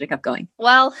I probably should have kept going.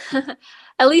 Well,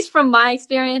 at least from my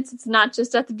experience, it's not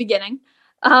just at the beginning.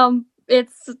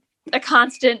 It's a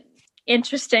constant,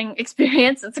 interesting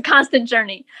experience. It's a constant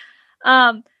journey.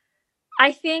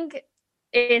 I think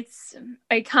it's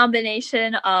a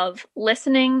combination of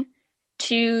listening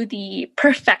to the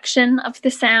perfection of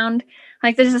the sound.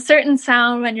 Like there's a certain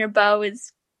sound when your bow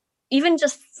is even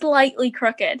just slightly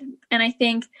crooked. And I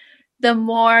think the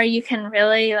more you can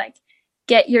really like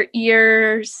get your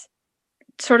ears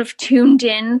sort of tuned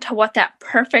in to what that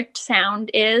perfect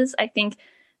sound is, I think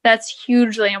that's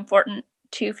hugely important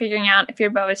to figuring out if your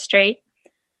bow is straight.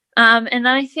 And then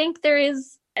I think there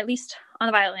is, at least on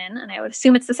the violin, and I would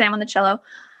assume it's the same on the cello,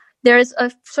 there's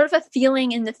a sort of a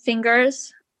feeling in the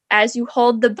fingers as you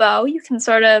hold the bow. You can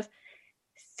sort of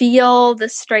feel the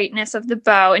straightness of the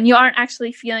bow, and you aren't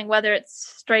actually feeling whether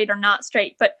it's straight or not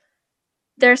straight, but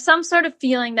there's some sort of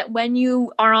feeling that when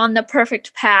you are on the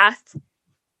perfect path,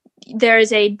 there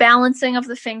is a balancing of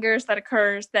the fingers that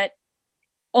occurs that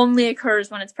only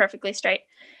occurs when it's perfectly straight.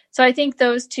 So I think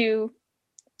those two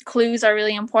clues are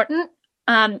really important.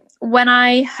 When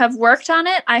I have worked on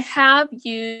it, I have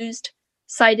used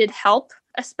sighted help,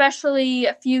 especially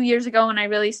a few years ago when I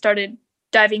really started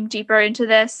diving deeper into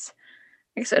this.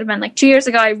 I guess it would have been like 2 years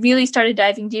ago, I really started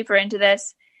diving deeper into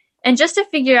this. And just to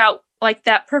figure out like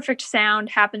that perfect sound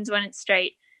happens when it's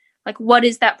straight. Like what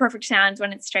is that perfect sound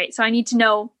when it's straight? So I need to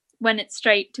know when it's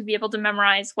straight to be able to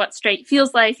memorize what straight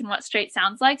feels like and what straight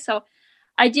sounds like. So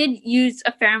I did use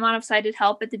a fair amount of sighted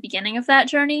help at the beginning of that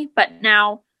journey, but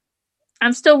now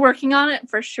I'm still working on it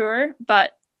for sure,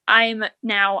 but I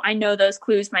know those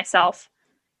clues myself.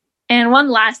 And one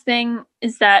last thing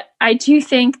is that I do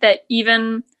think that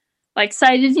even like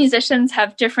sighted musicians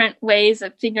have different ways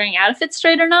of figuring out if it's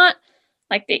straight or not.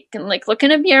 Like they can like look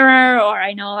in a mirror, or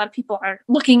I know a lot of people are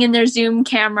looking in their Zoom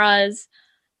cameras.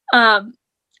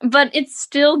 But it's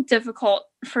still difficult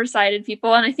for sighted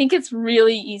people. And I think it's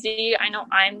really easy. I know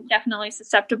I'm definitely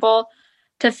susceptible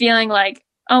to feeling like,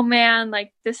 oh man,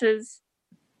 like this is,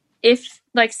 if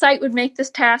like sight would make this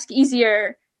task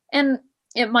easier, and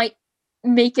it might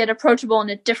make it approachable in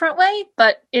a different way,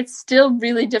 but it's still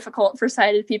really difficult for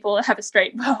sighted people to have a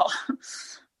straight bow.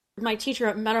 My teacher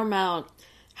at Meadowmount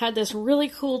had this really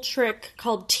cool trick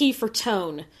called T for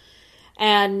tone.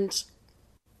 And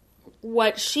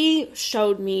what she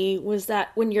showed me was that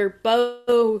when your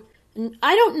bow,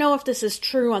 I don't know if this is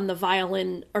true on the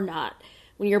violin or not,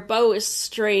 when your bow is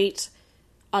straight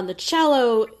on the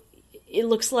cello, it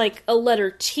looks like a letter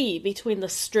T between the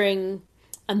string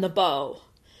and the bow.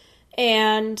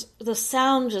 And the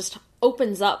sound just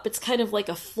opens up. It's kind of like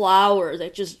a flower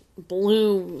that just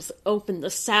blooms open. The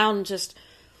sound just,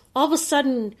 all of a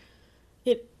sudden,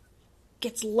 it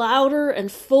gets louder and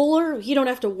fuller. You don't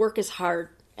have to work as hard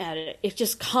at it. It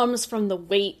just comes from the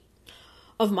weight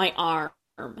of my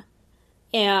arm.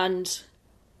 And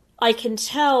I can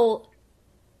tell,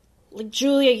 like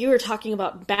Julia, you were talking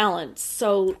about balance.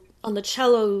 So on the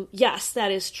cello, yes,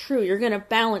 that is true. You're going to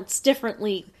balance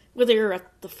differently, whether you're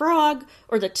at the frog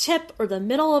or the tip or the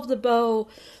middle of the bow.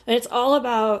 And it's all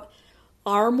about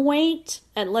arm weight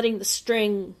and letting the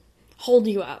string hold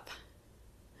you up.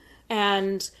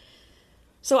 And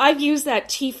so I've used that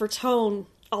T for tone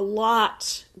a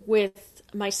lot with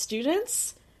my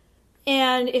students.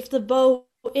 And if the bow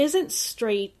isn't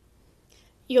straight,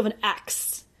 you have an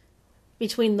X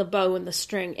between the bow and the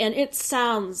string. And it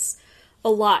sounds a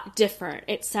lot different.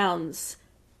 It sounds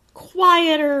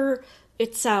quieter.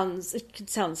 It could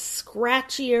sound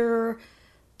scratchier.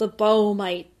 The bow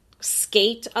might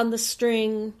skate on the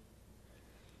string.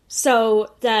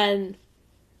 So then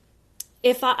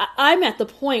I'm at the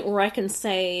point where I can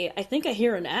say, I think I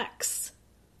hear an X.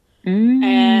 Mm.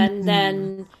 And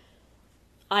then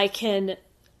I can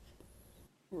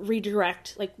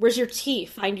redirect, like, where's your T?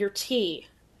 Find your T.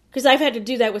 Because I've had to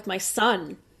do that with my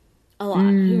son a lot.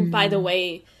 Who, by the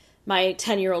way, my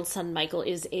 10-year-old son, Michael,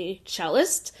 is a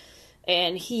cellist.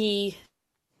 And he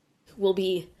will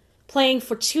be playing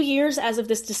for 2 years as of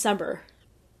this December.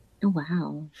 Oh,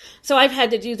 wow. So I've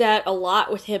had to do that a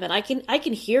lot with him, and I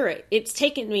can hear it. It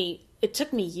took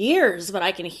me years, but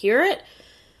I can hear it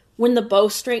when the bow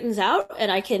straightens out,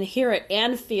 and I can hear it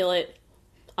and feel it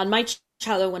on my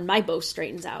cello when my bow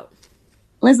straightens out.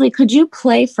 Leslie, could you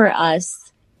play for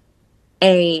us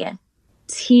a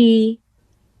T,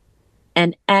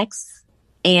 an X,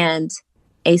 and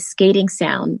a skating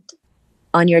sound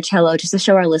on your cello just to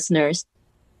show our listeners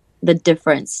the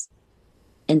difference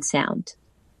in sound?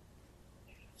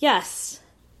 Yes.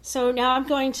 So now I'm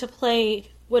going to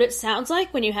play what it sounds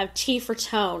like when you have T for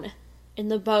tone and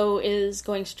the bow is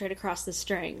going straight across the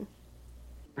string.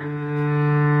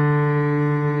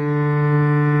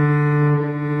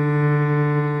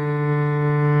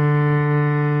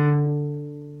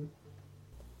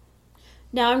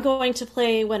 Now I'm going to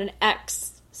play what an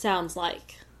X sounds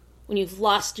like when you've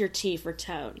lost your T for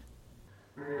tone.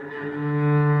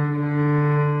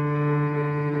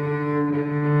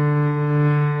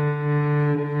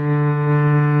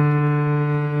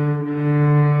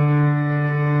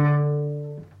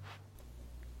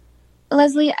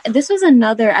 Leslie, this was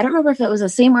another, I don't remember if it was the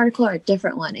same article or a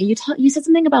different one. And you said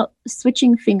something about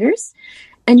switching fingers,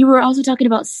 and you were also talking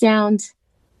about sound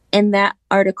in that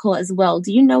article as well.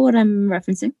 Do you know what I'm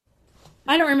referencing?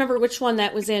 I don't remember which one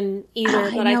that was in either,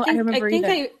 but I think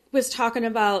I was talking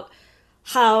about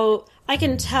how I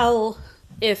can tell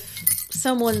if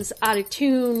someone's out of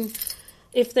tune.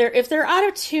 If they're out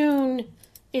of tune,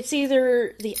 it's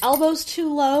either the elbow's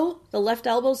too low, the left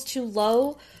elbow's too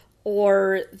low,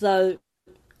 or the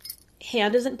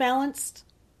hand isn't balanced.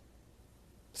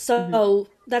 So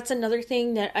that's another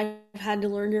thing that I've had to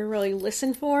learn to really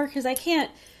listen for, because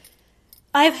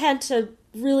I've had to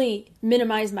really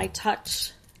minimize my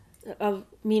touch, of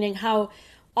meaning how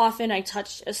often I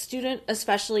touch a student,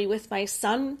 especially with my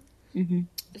son. Mm-hmm.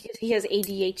 He has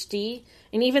ADHD,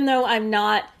 and even though I'm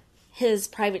not his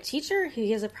private teacher,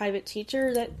 he has a private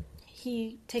teacher that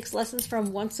he takes lessons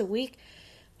from once a week,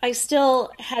 I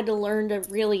still had to learn to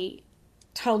really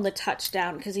tone the touch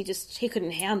down because he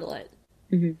couldn't handle it.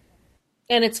 Mm-hmm.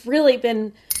 And it's really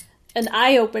been an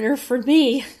eye-opener for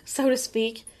me, so to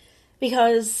speak,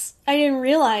 because I didn't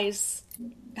realize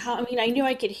I knew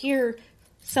I could hear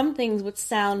some things with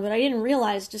sound, but I didn't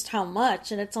realize just how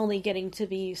much, and it's only getting to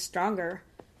be stronger,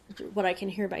 what I can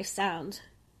hear by sound.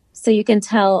 So you can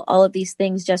tell all of these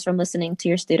things just from listening to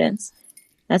your students.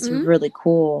 That's really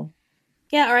cool.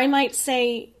 Yeah, or I might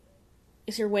say,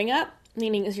 is your wing up?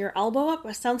 Meaning, is your elbow up?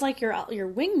 It sounds like your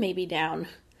wing may be down.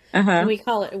 Uh-huh. And we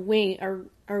call it a wing,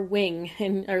 our wing,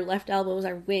 and our left elbow is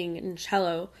our wing in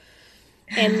cello.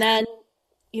 And then,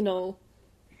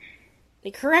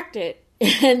 they correct it.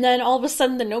 And then all of a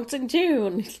sudden the note's in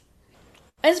tune.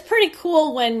 It's pretty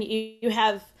cool when you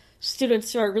have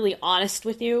students who are really honest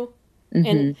with you. Mm-hmm.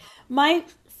 And my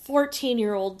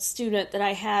 14-year-old student that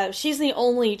I have, she's the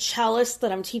only cellist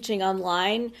that I'm teaching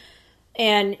online,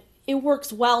 and it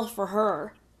works well for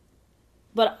her.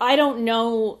 But I don't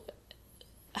know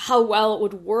how well it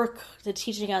would work the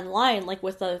teaching online, like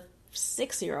with a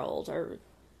 6-year-old or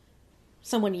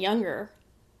someone younger,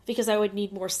 because I would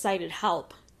need more sighted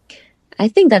help. I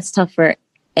think that's tough for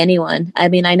anyone. I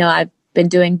mean, I know I've been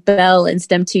doing Bell and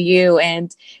STEM 2U,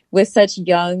 and with such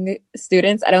young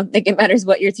students, I don't think it matters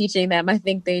what you're teaching them. I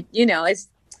think they,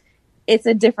 it's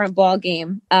a different ball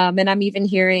game. And I'm even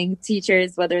hearing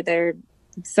teachers, whether they're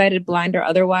sighted, blind, or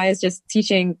otherwise, just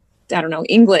teaching, I don't know,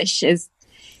 English is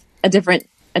a different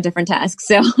task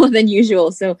than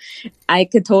usual. So I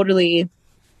could totally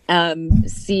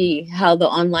see how the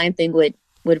online thing would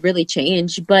really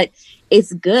change. But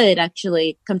it's good,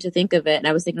 actually, come to think of it, and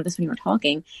I was thinking of this when you were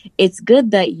talking, it's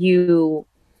good that you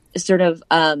sort of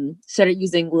started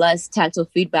using less tactile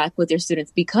feedback with your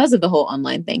students because of the whole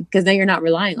online thing, because now you're not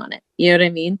relying on it. You know what I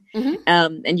mean?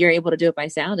 Mm-hmm. And you're able to do it by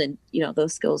sound, and,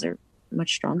 those skills are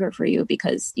much stronger for you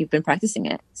because you've been practicing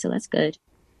it. So that's good.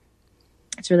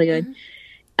 It's really good.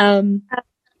 I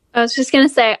was just going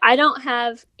to say, I don't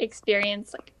have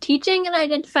experience teaching and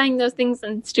identifying those things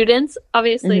in students,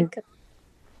 obviously, because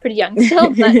pretty young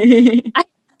still, but I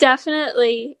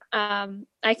definitely,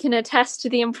 I can attest to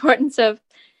the importance of,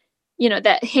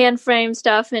 that hand frame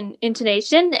stuff and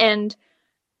intonation and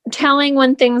telling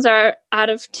when things are out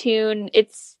of tune.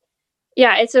 It's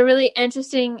Yeah, it's a really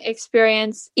interesting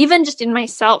experience, even just in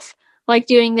myself, like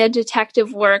doing the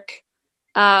detective work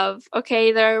of,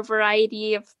 okay, there are a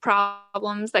variety of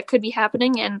problems that could be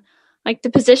happening, and like the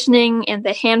positioning and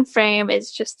the hand frame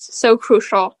is just so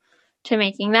crucial to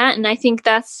making that. And I think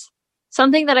that's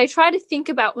something that I try to think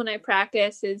about when I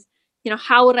practice is,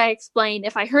 how would I explain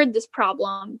if I heard this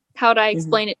problem? How would I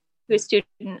explain it to a student,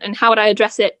 and how would I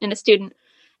address it in a student?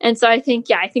 And so I think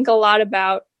a lot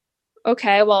about,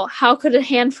 okay, well, how could a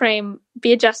hand frame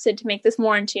be adjusted to make this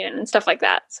more in tune and stuff like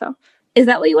that? So, is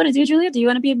that what you want to do, Julia? Do you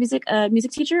want to be a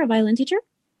music teacher, a violin teacher?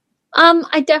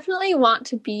 I definitely want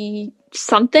to be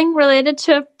something related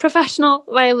to professional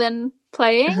violin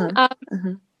playing.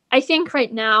 I think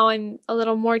right now I'm a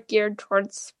little more geared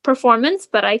towards performance,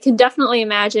 but I can definitely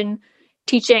imagine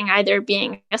teaching either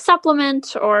being a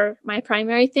supplement or my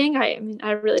primary thing.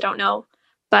 I really don't know,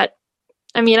 but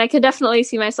I could definitely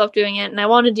see myself doing it, and I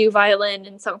want to do violin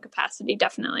in some capacity,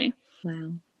 definitely.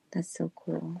 Wow, that's so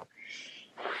cool.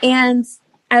 And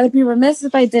I would be remiss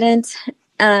if I didn't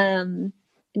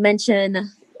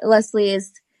mention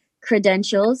Leslie's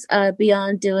credentials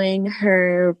beyond doing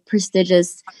her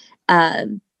prestigious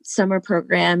summer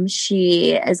program.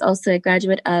 She is also a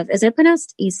graduate of, is it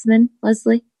pronounced Eastman,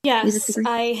 Leslie? Yes,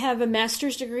 I have a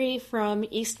master's degree from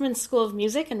Eastman School of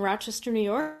Music in Rochester, New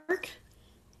York,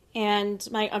 and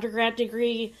my undergrad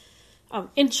degree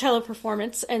in cello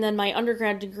performance, and then my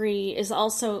undergrad degree is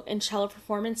also in cello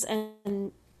performance,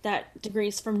 and that degree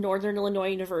is from Northern Illinois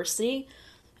University.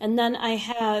 And then I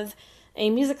have a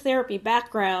music therapy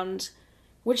background,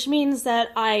 which means that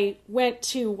I went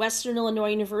to Western Illinois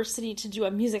University to do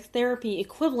a music therapy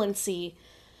equivalency,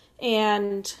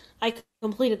 and I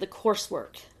completed the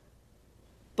coursework,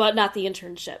 but not the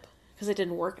internship, because it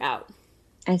didn't work out.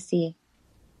 I see.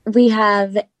 We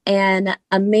have an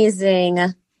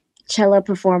amazing cello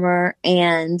performer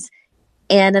and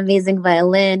an amazing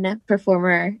violin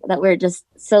performer that we're just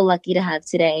so lucky to have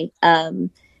today.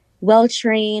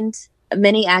 Well-trained,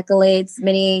 many accolades,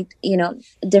 many,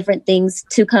 different things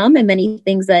to come, and many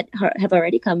things that have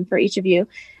already come for each of you.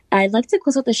 I'd like to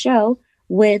close out the show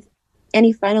with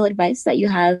any final advice that you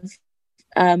have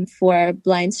for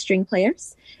blind string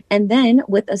players, and then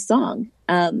with a song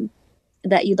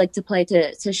that you'd like to play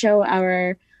to show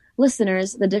our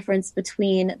listeners the difference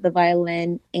between the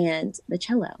violin and the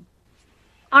cello.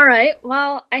 All right.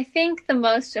 Well, I think the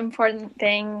most important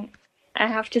thing I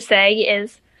have to say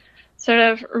is sort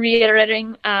of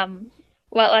reiterating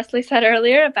what Leslie said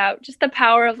earlier about just the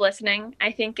power of listening.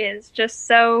 I think is just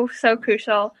so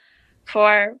crucial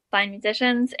for blind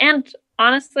musicians, and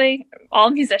honestly, all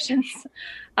musicians.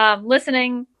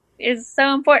 Listening is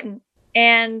so important.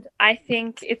 And I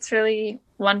think it's really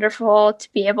wonderful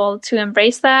to be able to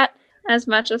embrace that as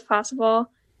much as possible.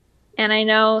 And I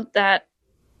know that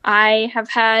I've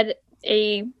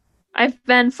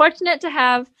been fortunate to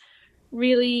have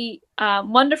really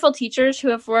wonderful teachers who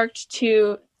have worked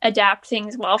to adapt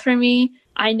things well for me.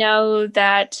 I know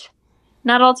that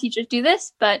not all teachers do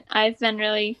this, but I've been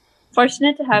really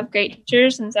fortunate to have great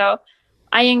teachers. And so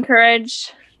I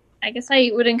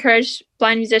would encourage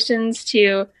blind musicians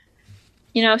to,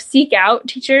 seek out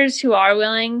teachers who are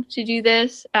willing to do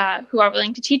this, who are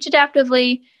willing to teach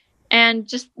adaptively, and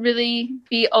just really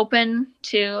be open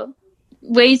to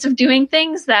ways of doing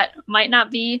things that might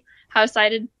not be how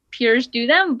sighted peers do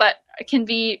them, but can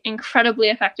be incredibly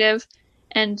effective.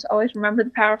 And always remember the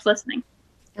power of listening.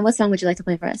 And what song would you like to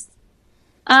play for us?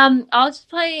 I'll just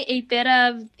play a bit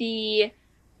of the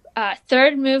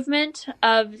third movement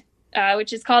of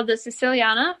which is called the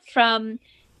Siciliana, from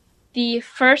the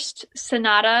first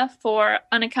sonata for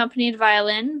unaccompanied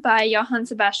violin by Johann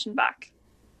Sebastian Bach.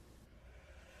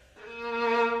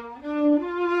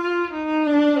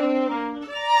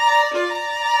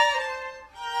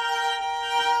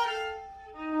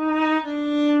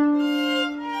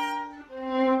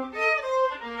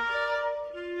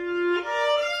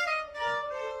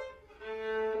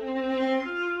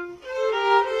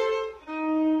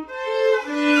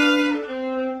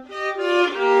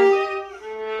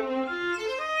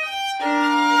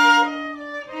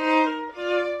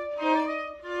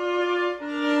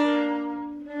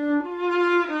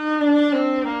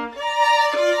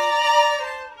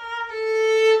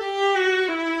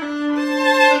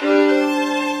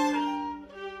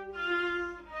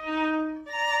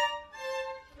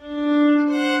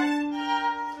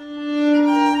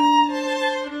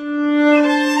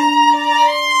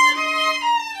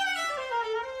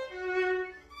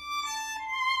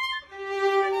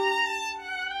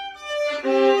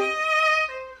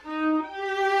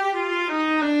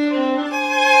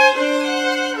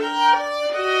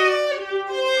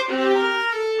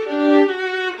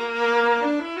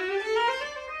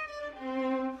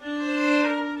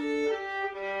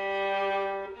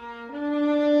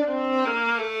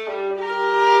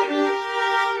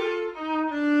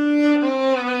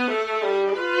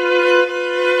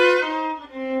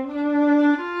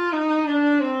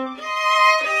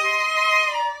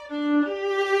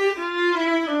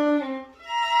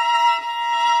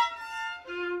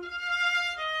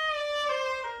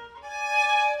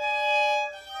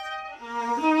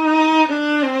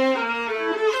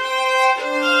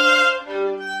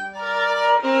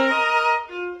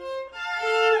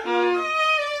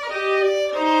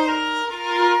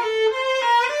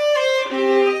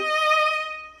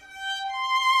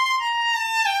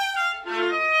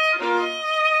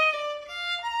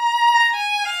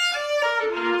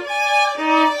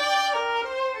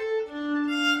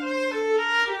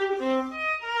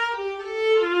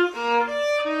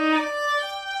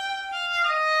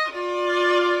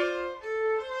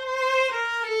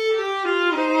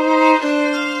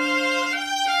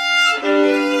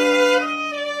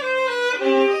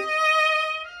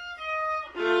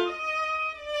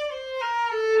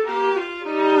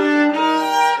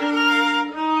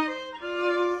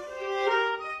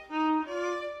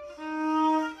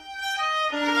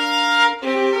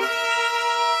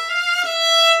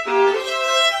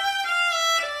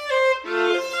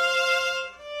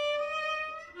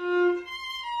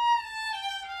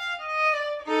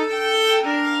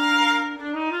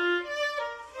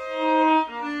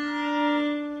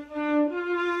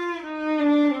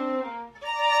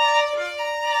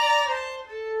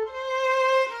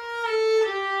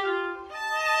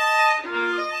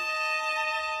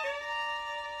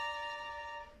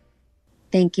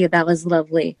 Thank you. That was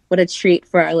lovely. What a treat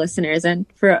for our listeners and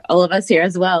for all of us here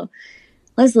as well.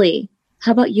 Leslie,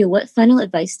 how about you? What final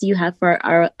advice do you have for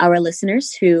our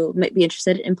listeners who might be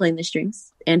interested in playing the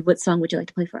strings? And what song would you like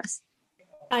to play for us?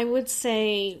 I would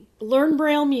say learn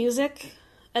Braille music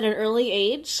at an early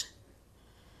age,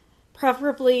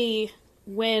 preferably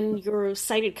when your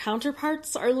sighted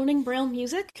counterparts are learning Braille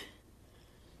music,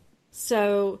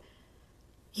 so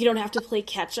you don't have to play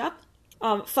catch up.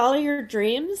 Follow your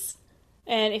dreams,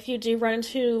 and if you do run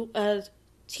into a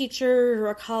teacher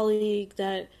or a colleague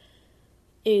that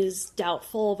is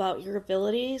doubtful about your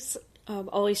abilities,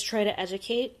 always try to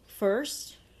educate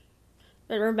first.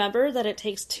 But remember that it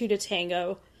takes two to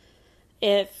tango.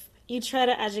 If you try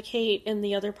to educate and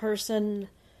the other person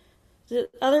is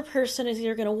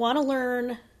either going to want to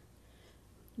learn,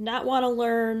 not want to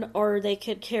learn, or they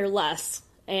could care less.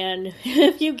 And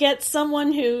if you get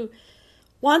someone who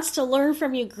wants to learn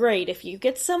from you, great. If you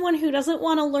get someone who doesn't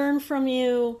want to learn from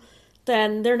you,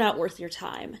 then they're not worth your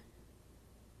time.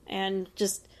 And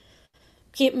just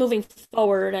keep moving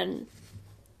forward, and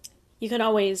you can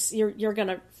always, you're going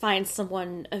to find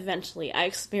someone eventually. I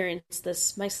experienced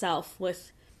this myself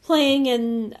with playing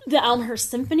in the Elmhurst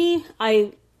Symphony.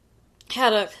 I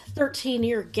had a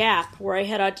 13-year gap where I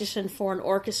had auditioned for an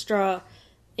orchestra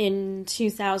in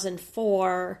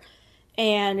 2004,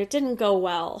 and it didn't go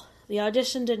well. The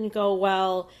audition didn't go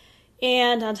well,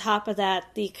 and on top of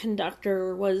that, the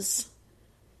conductor was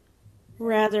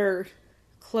rather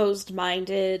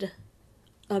closed-minded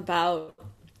about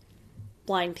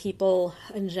blind people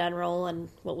in general and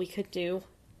what we could do.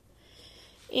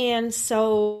 And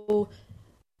so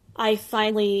I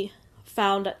finally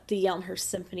found the Elmhurst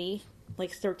Symphony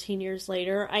like 13 years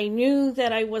later. I knew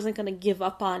that I wasn't going to give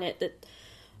up on it, that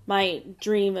my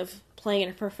dream of playing in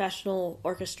a professional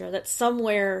orchestra, that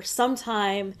somewhere,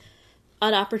 sometime,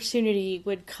 an opportunity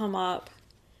would come up,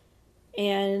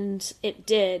 and it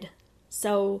did.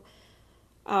 So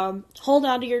hold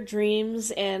on to your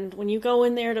dreams, and when you go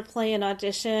in there to play an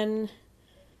audition,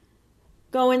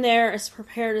 go in there as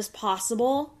prepared as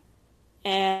possible,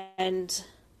 and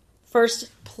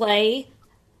first play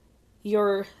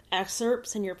your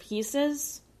excerpts and your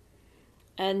pieces,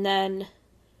 and then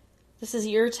this is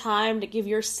your time to give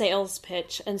your sales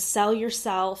pitch and sell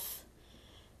yourself,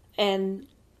 and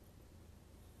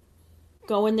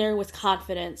go in there with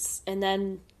confidence, and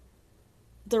then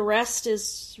the rest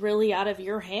is really out of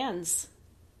your hands.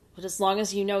 But as long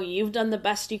as you know you've done the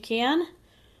best you can,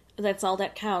 that's all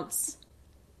that counts.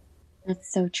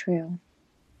 That's so true.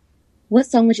 What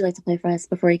song would you like to play for us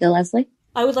before you go, Leslie?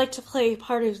 I would like to play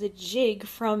part of the jig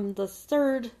from the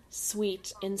third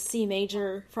suite in C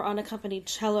major for unaccompanied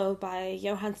cello by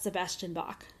Johann Sebastian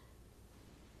Bach.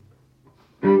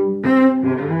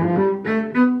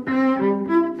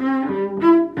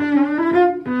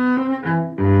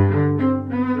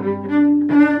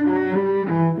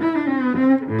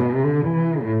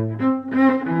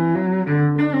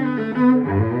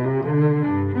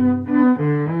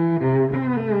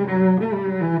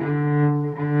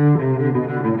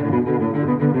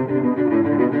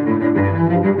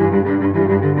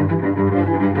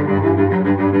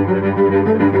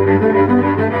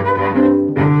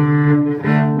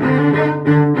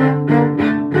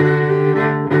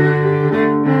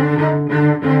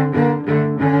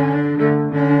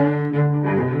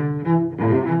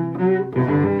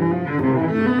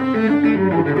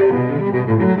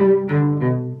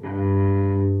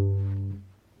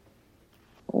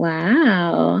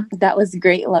 Wow, that was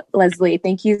great, Leslie.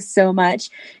 Thank you so much.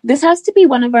 This has to be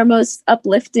one of our most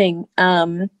uplifting,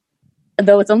 though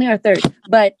it's only our third,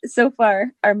 but so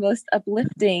far our most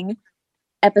uplifting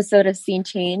episode of Scene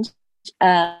Change.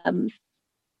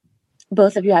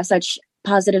 Both of you have such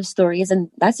positive stories, and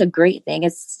that's a great thing.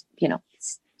 It's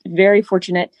very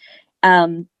fortunate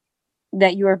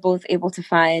that you are both able to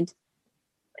find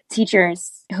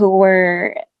teachers who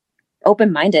were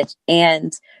open-minded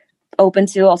and open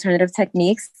to alternative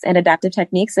techniques and adaptive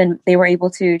techniques, and they were able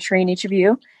to train each of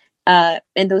you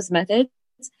in those methods.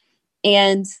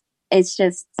 And it's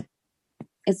just,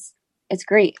 it's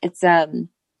great. It's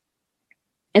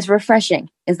refreshing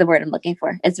is the word I'm looking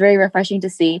for. It's very refreshing to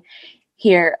see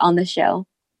here on the show.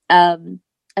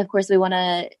 Of course, we want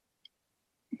to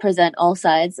present all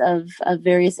sides of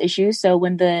various issues. So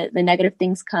when the negative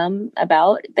things come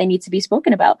about, they need to be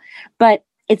spoken about. But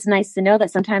it's nice to know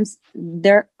that sometimes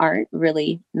there aren't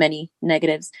really many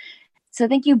negatives. So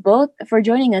thank you both for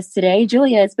joining us today.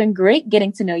 Julia, it's been great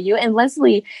getting to know you. And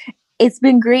Leslie, it's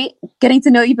been great getting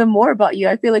to know even more about you.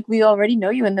 I feel like we already know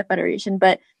you in the Federation,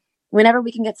 but whenever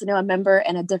we can get to know a member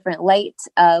in a different light,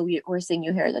 we're seeing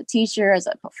you here as a teacher, as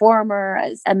a performer,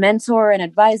 as a mentor, an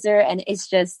advisor, and it's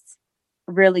just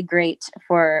really great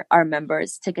for our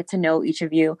members to get to know each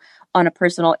of you on a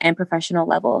personal and professional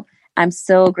level. I'm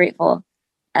so grateful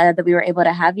that we were able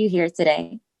to have you here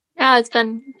today. Yeah, it's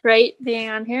been great being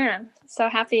on here. I'm so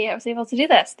happy I was able to do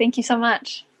this. Thank you so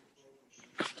much.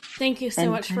 Thank you so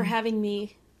much for having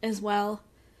me as well.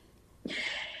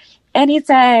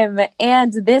 Anytime.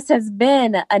 And this has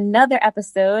been another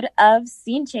episode of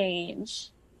Scene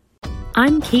Change.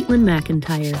 I'm Caitlin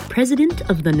McIntyre, President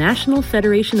of the National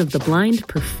Federation of the Blind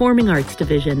Performing Arts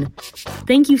Division.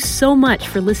 Thank you so much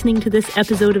for listening to this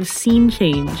episode of Scene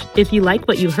Change. If you like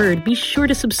what you heard, be sure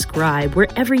to subscribe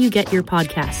wherever you get your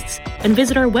podcasts and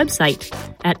visit our website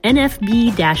at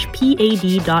nfb-pad.org.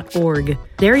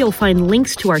 There you'll find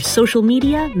links to our social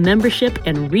media, membership,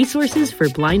 and resources for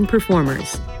blind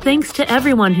performers. Thanks to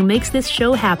everyone who makes this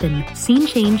show happen. Scene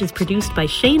Change is produced by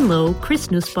Shane Lowe,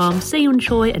 Chris Nussbaum, Seun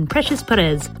Choi, and Precious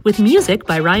Perez, with music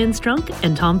by Ryan Strunk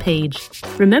and Tom Page.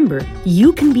 Remember,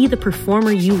 you can be the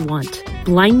performer you want.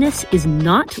 Blindness is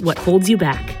not what holds you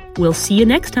back. We'll see you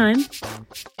next time.